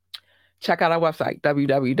saying. Check out our website,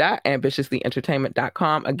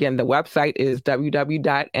 www.ambitiouslyentertainment.com. Again, the website is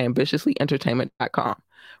www.ambitiouslyentertainment.com.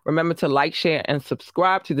 Remember to like, share, and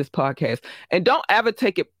subscribe to this podcast. And don't ever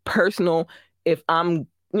take it personal if I'm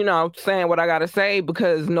saying what I got to say,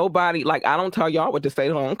 because nobody, I don't tell y'all what to say.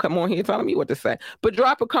 Don't come on here telling me what to say. But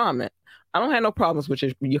drop a comment. I don't have no problems with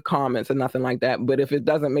your comments or nothing like that. But if it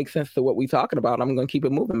doesn't make sense to what we're talking about, I'm going to keep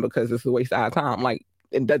it moving because it's a waste of our time.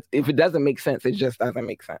 If it doesn't make sense, it just doesn't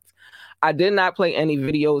make sense. I did not play any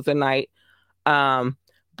videos tonight,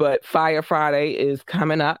 but Fire Friday is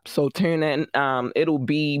coming up. So tune in. It'll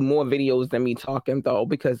be more videos than me talking, though,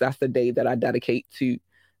 because that's the day that I dedicate to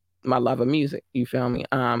my love of music. You feel me?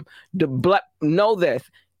 Know this.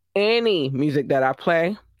 Any music that I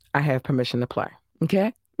play, I have permission to play.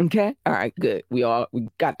 Okay? All right, good. We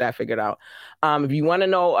got that figured out. If you want to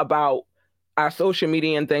know about our social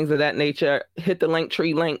media and things of that nature, hit the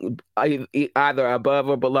Linktree link either above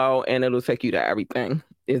or below, and it'll take you to everything.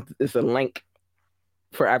 It's a link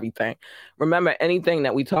for everything. Remember, anything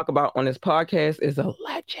that we talk about on this podcast is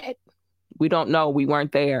alleged. We don't know. We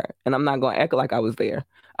weren't there, and I'm not going to act like I was there.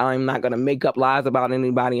 I'm not going to make up lies about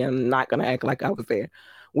anybody. I'm not going to act like I was there.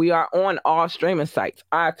 We are on all streaming sites: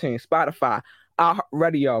 iTunes, Spotify,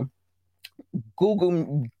 iHeartRadio,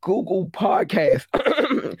 Google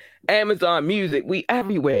Podcasts, Amazon Music. We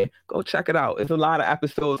everywhere. Go check it out. It's a lot of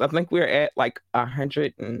episodes. I think we're at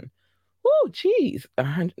 100 and Oh, geez.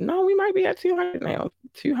 100. No, we might be at 200 now.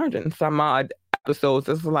 200 and some odd episodes.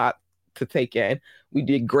 That's a lot to take in. We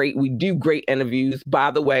did great. We do great interviews.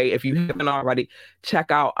 By the way, if you haven't already, check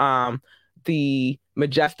out the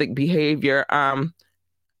Majestic Behavior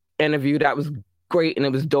interview. That was great and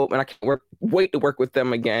it was dope. And I can't wait to work with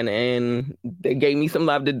them again. And they gave me some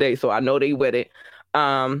love today, so I know they with it.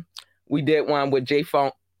 We did one with J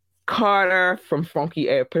Funk Carter from Funky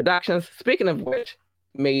Air Productions. Speaking of which,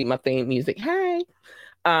 made my theme music. Hey.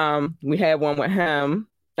 We had one with him.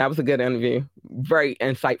 That was a good interview. Very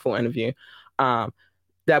insightful interview.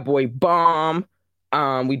 That boy Bomb.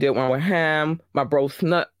 We did one with him. My bro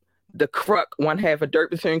Snook, the Crook, one half of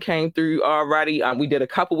Dirt Platoon came through already. We did a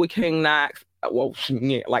couple with King Knox. Well,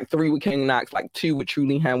 yeah, like 3 with King Knox, like 2 with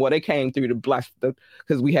Truly Ham. Well, they came through to bless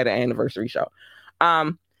because we had an anniversary show.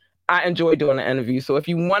 I enjoy doing the interview. So if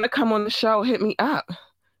you want to come on the show, hit me up.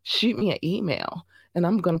 Shoot me an email. And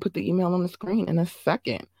I'm going to put the email on the screen in a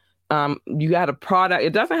second. You got a product.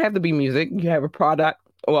 It doesn't have to be music. You have a product.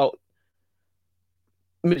 Well,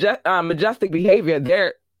 Majestic Behavior,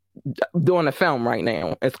 they're doing a film right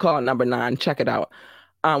now. It's called Number 9. Check it out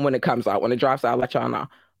when it comes out. When it drops out, I'll let y'all know.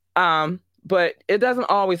 But it doesn't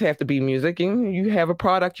always have to be music. You have a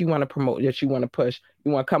product you want to promote, that you want to push.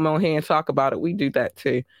 You want to come on here and talk about it. We do that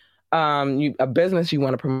too. A business you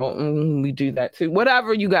want to promote, we do that too.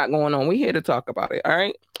 Whatever you got going on, we're here to talk about it. All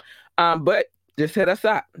right. But just hit us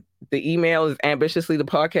up. The email is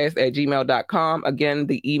ambitiouslythepodcast@gmail.com. Again,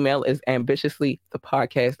 the email is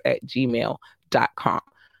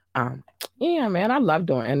ambitiouslythepodcast@gmail.com. Yeah, man, I love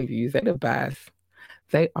doing interviews. They're the best.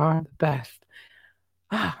 They are the best.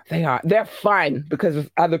 They are. They're fun because there's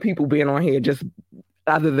other people being on here just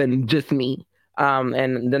other than just me.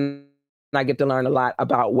 And then I get to learn a lot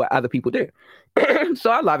about what other people do.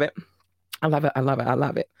 So I love it. I love it. I love it. I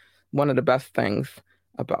love it. One of the best things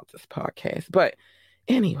about this podcast. But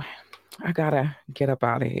anyway, I gotta get up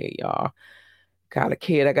out of here, y'all. Got a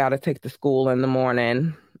kid I gotta take to school in the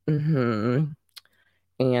morning. And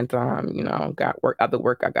got other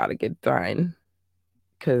work I gotta get done.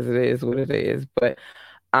 Because it is what it is. But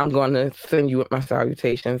I'm gonna send you my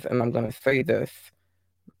salutations and I'm gonna say this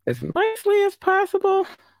as nicely as possible.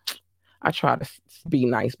 I try to be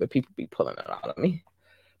nice, but people be pulling it out of me.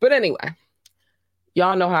 But anyway,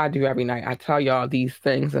 y'all know how I do every night. I tell y'all these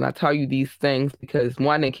things, and I tell you these things because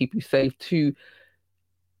 1, they keep you safe. 2,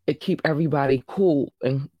 it keep everybody cool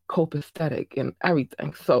and copacetic and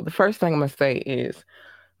everything. So the first thing I'm going to say is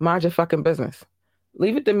mind your fucking business.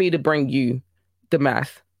 Leave it to me to bring you the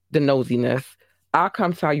mess, the nosiness. I'll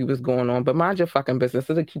come tell you what's going on, but mind your fucking business.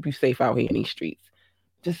 It'll keep you safe out here in these streets.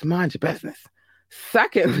 Just mind your business.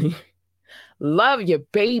 Secondly, love your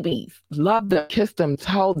babies. Love them. Kiss them.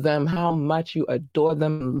 Tell them how much you adore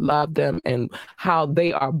them, love them, and how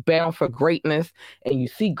they are bound for greatness. And you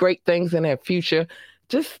see great things in their future.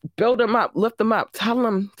 Just build them up. Lift them up. Tell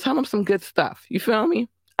them some good stuff. You feel me?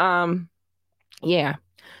 Yeah.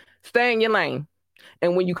 Stay in your lane.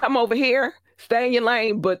 And when you come over here, stay in your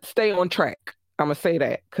lane, but stay on track. I'm going to say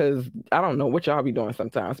that because I don't know what y'all be doing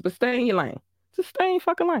sometimes, but stay in your lane. Just stay in your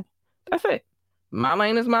fucking lane. That's it. My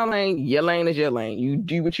lane is my lane. Your lane is your lane. You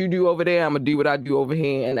do what you do over there. I'm going to do what I do over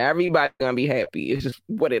here. And everybody's going to be happy. It's just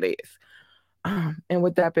what it is. And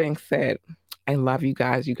with that being said, I love you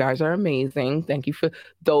guys. You guys are amazing. Thank you for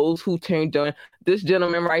those who tuned in. This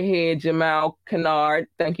gentleman right here, Jamal Kennard,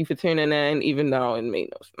 thank you for tuning in, even though it made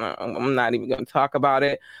no, I'm not even going to talk about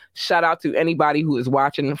it. Shout out to anybody who is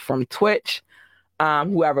watching from Twitch.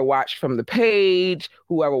 Whoever watched from the page,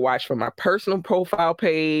 whoever watched from my personal profile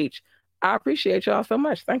page. I appreciate y'all so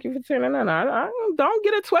much. Thank you for tuning in. I don't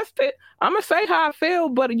get it twisted. I'm going to say how I feel,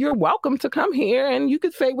 but you're welcome to come here and you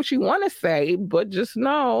can say what you want to say, but just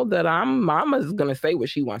know that Mama's going to say what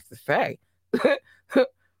she wants to say.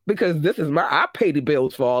 Because I pay the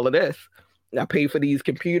bills for all of this. I pay for these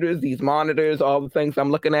computers, these monitors, all the things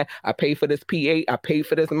I'm looking at. I pay for this P8. I pay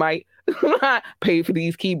for this mic. Pay for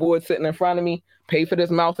these keyboards sitting in front of me. Pay for this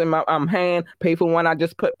mouse in my hand. Pay for one I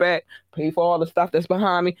just put back. Pay for all the stuff that's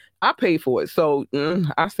behind me. I pay for it. So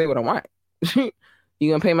I say what I want.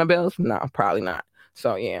 You gonna pay my bills? No, probably not.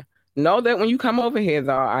 So yeah. Know that when you come over here,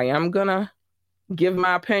 though, I am gonna give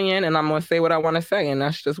my opinion and I'm gonna say what I want to say, and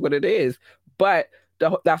that's just what it is. But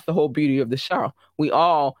that's the whole beauty of the show. We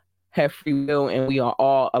all have free will and we are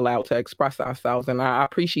all allowed to express ourselves. And I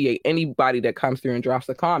appreciate anybody that comes through and drops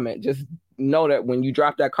a comment. Just know that when you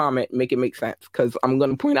drop that comment, make it make sense, because I'm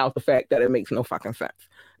going to point out the fact that it makes no fucking sense.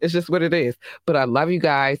 It's just what it is. But I love you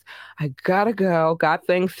guys. I gotta go. Got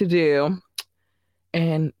things to do.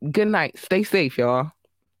 And good night. Stay safe, y'all.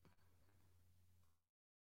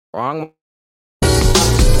 Wrong.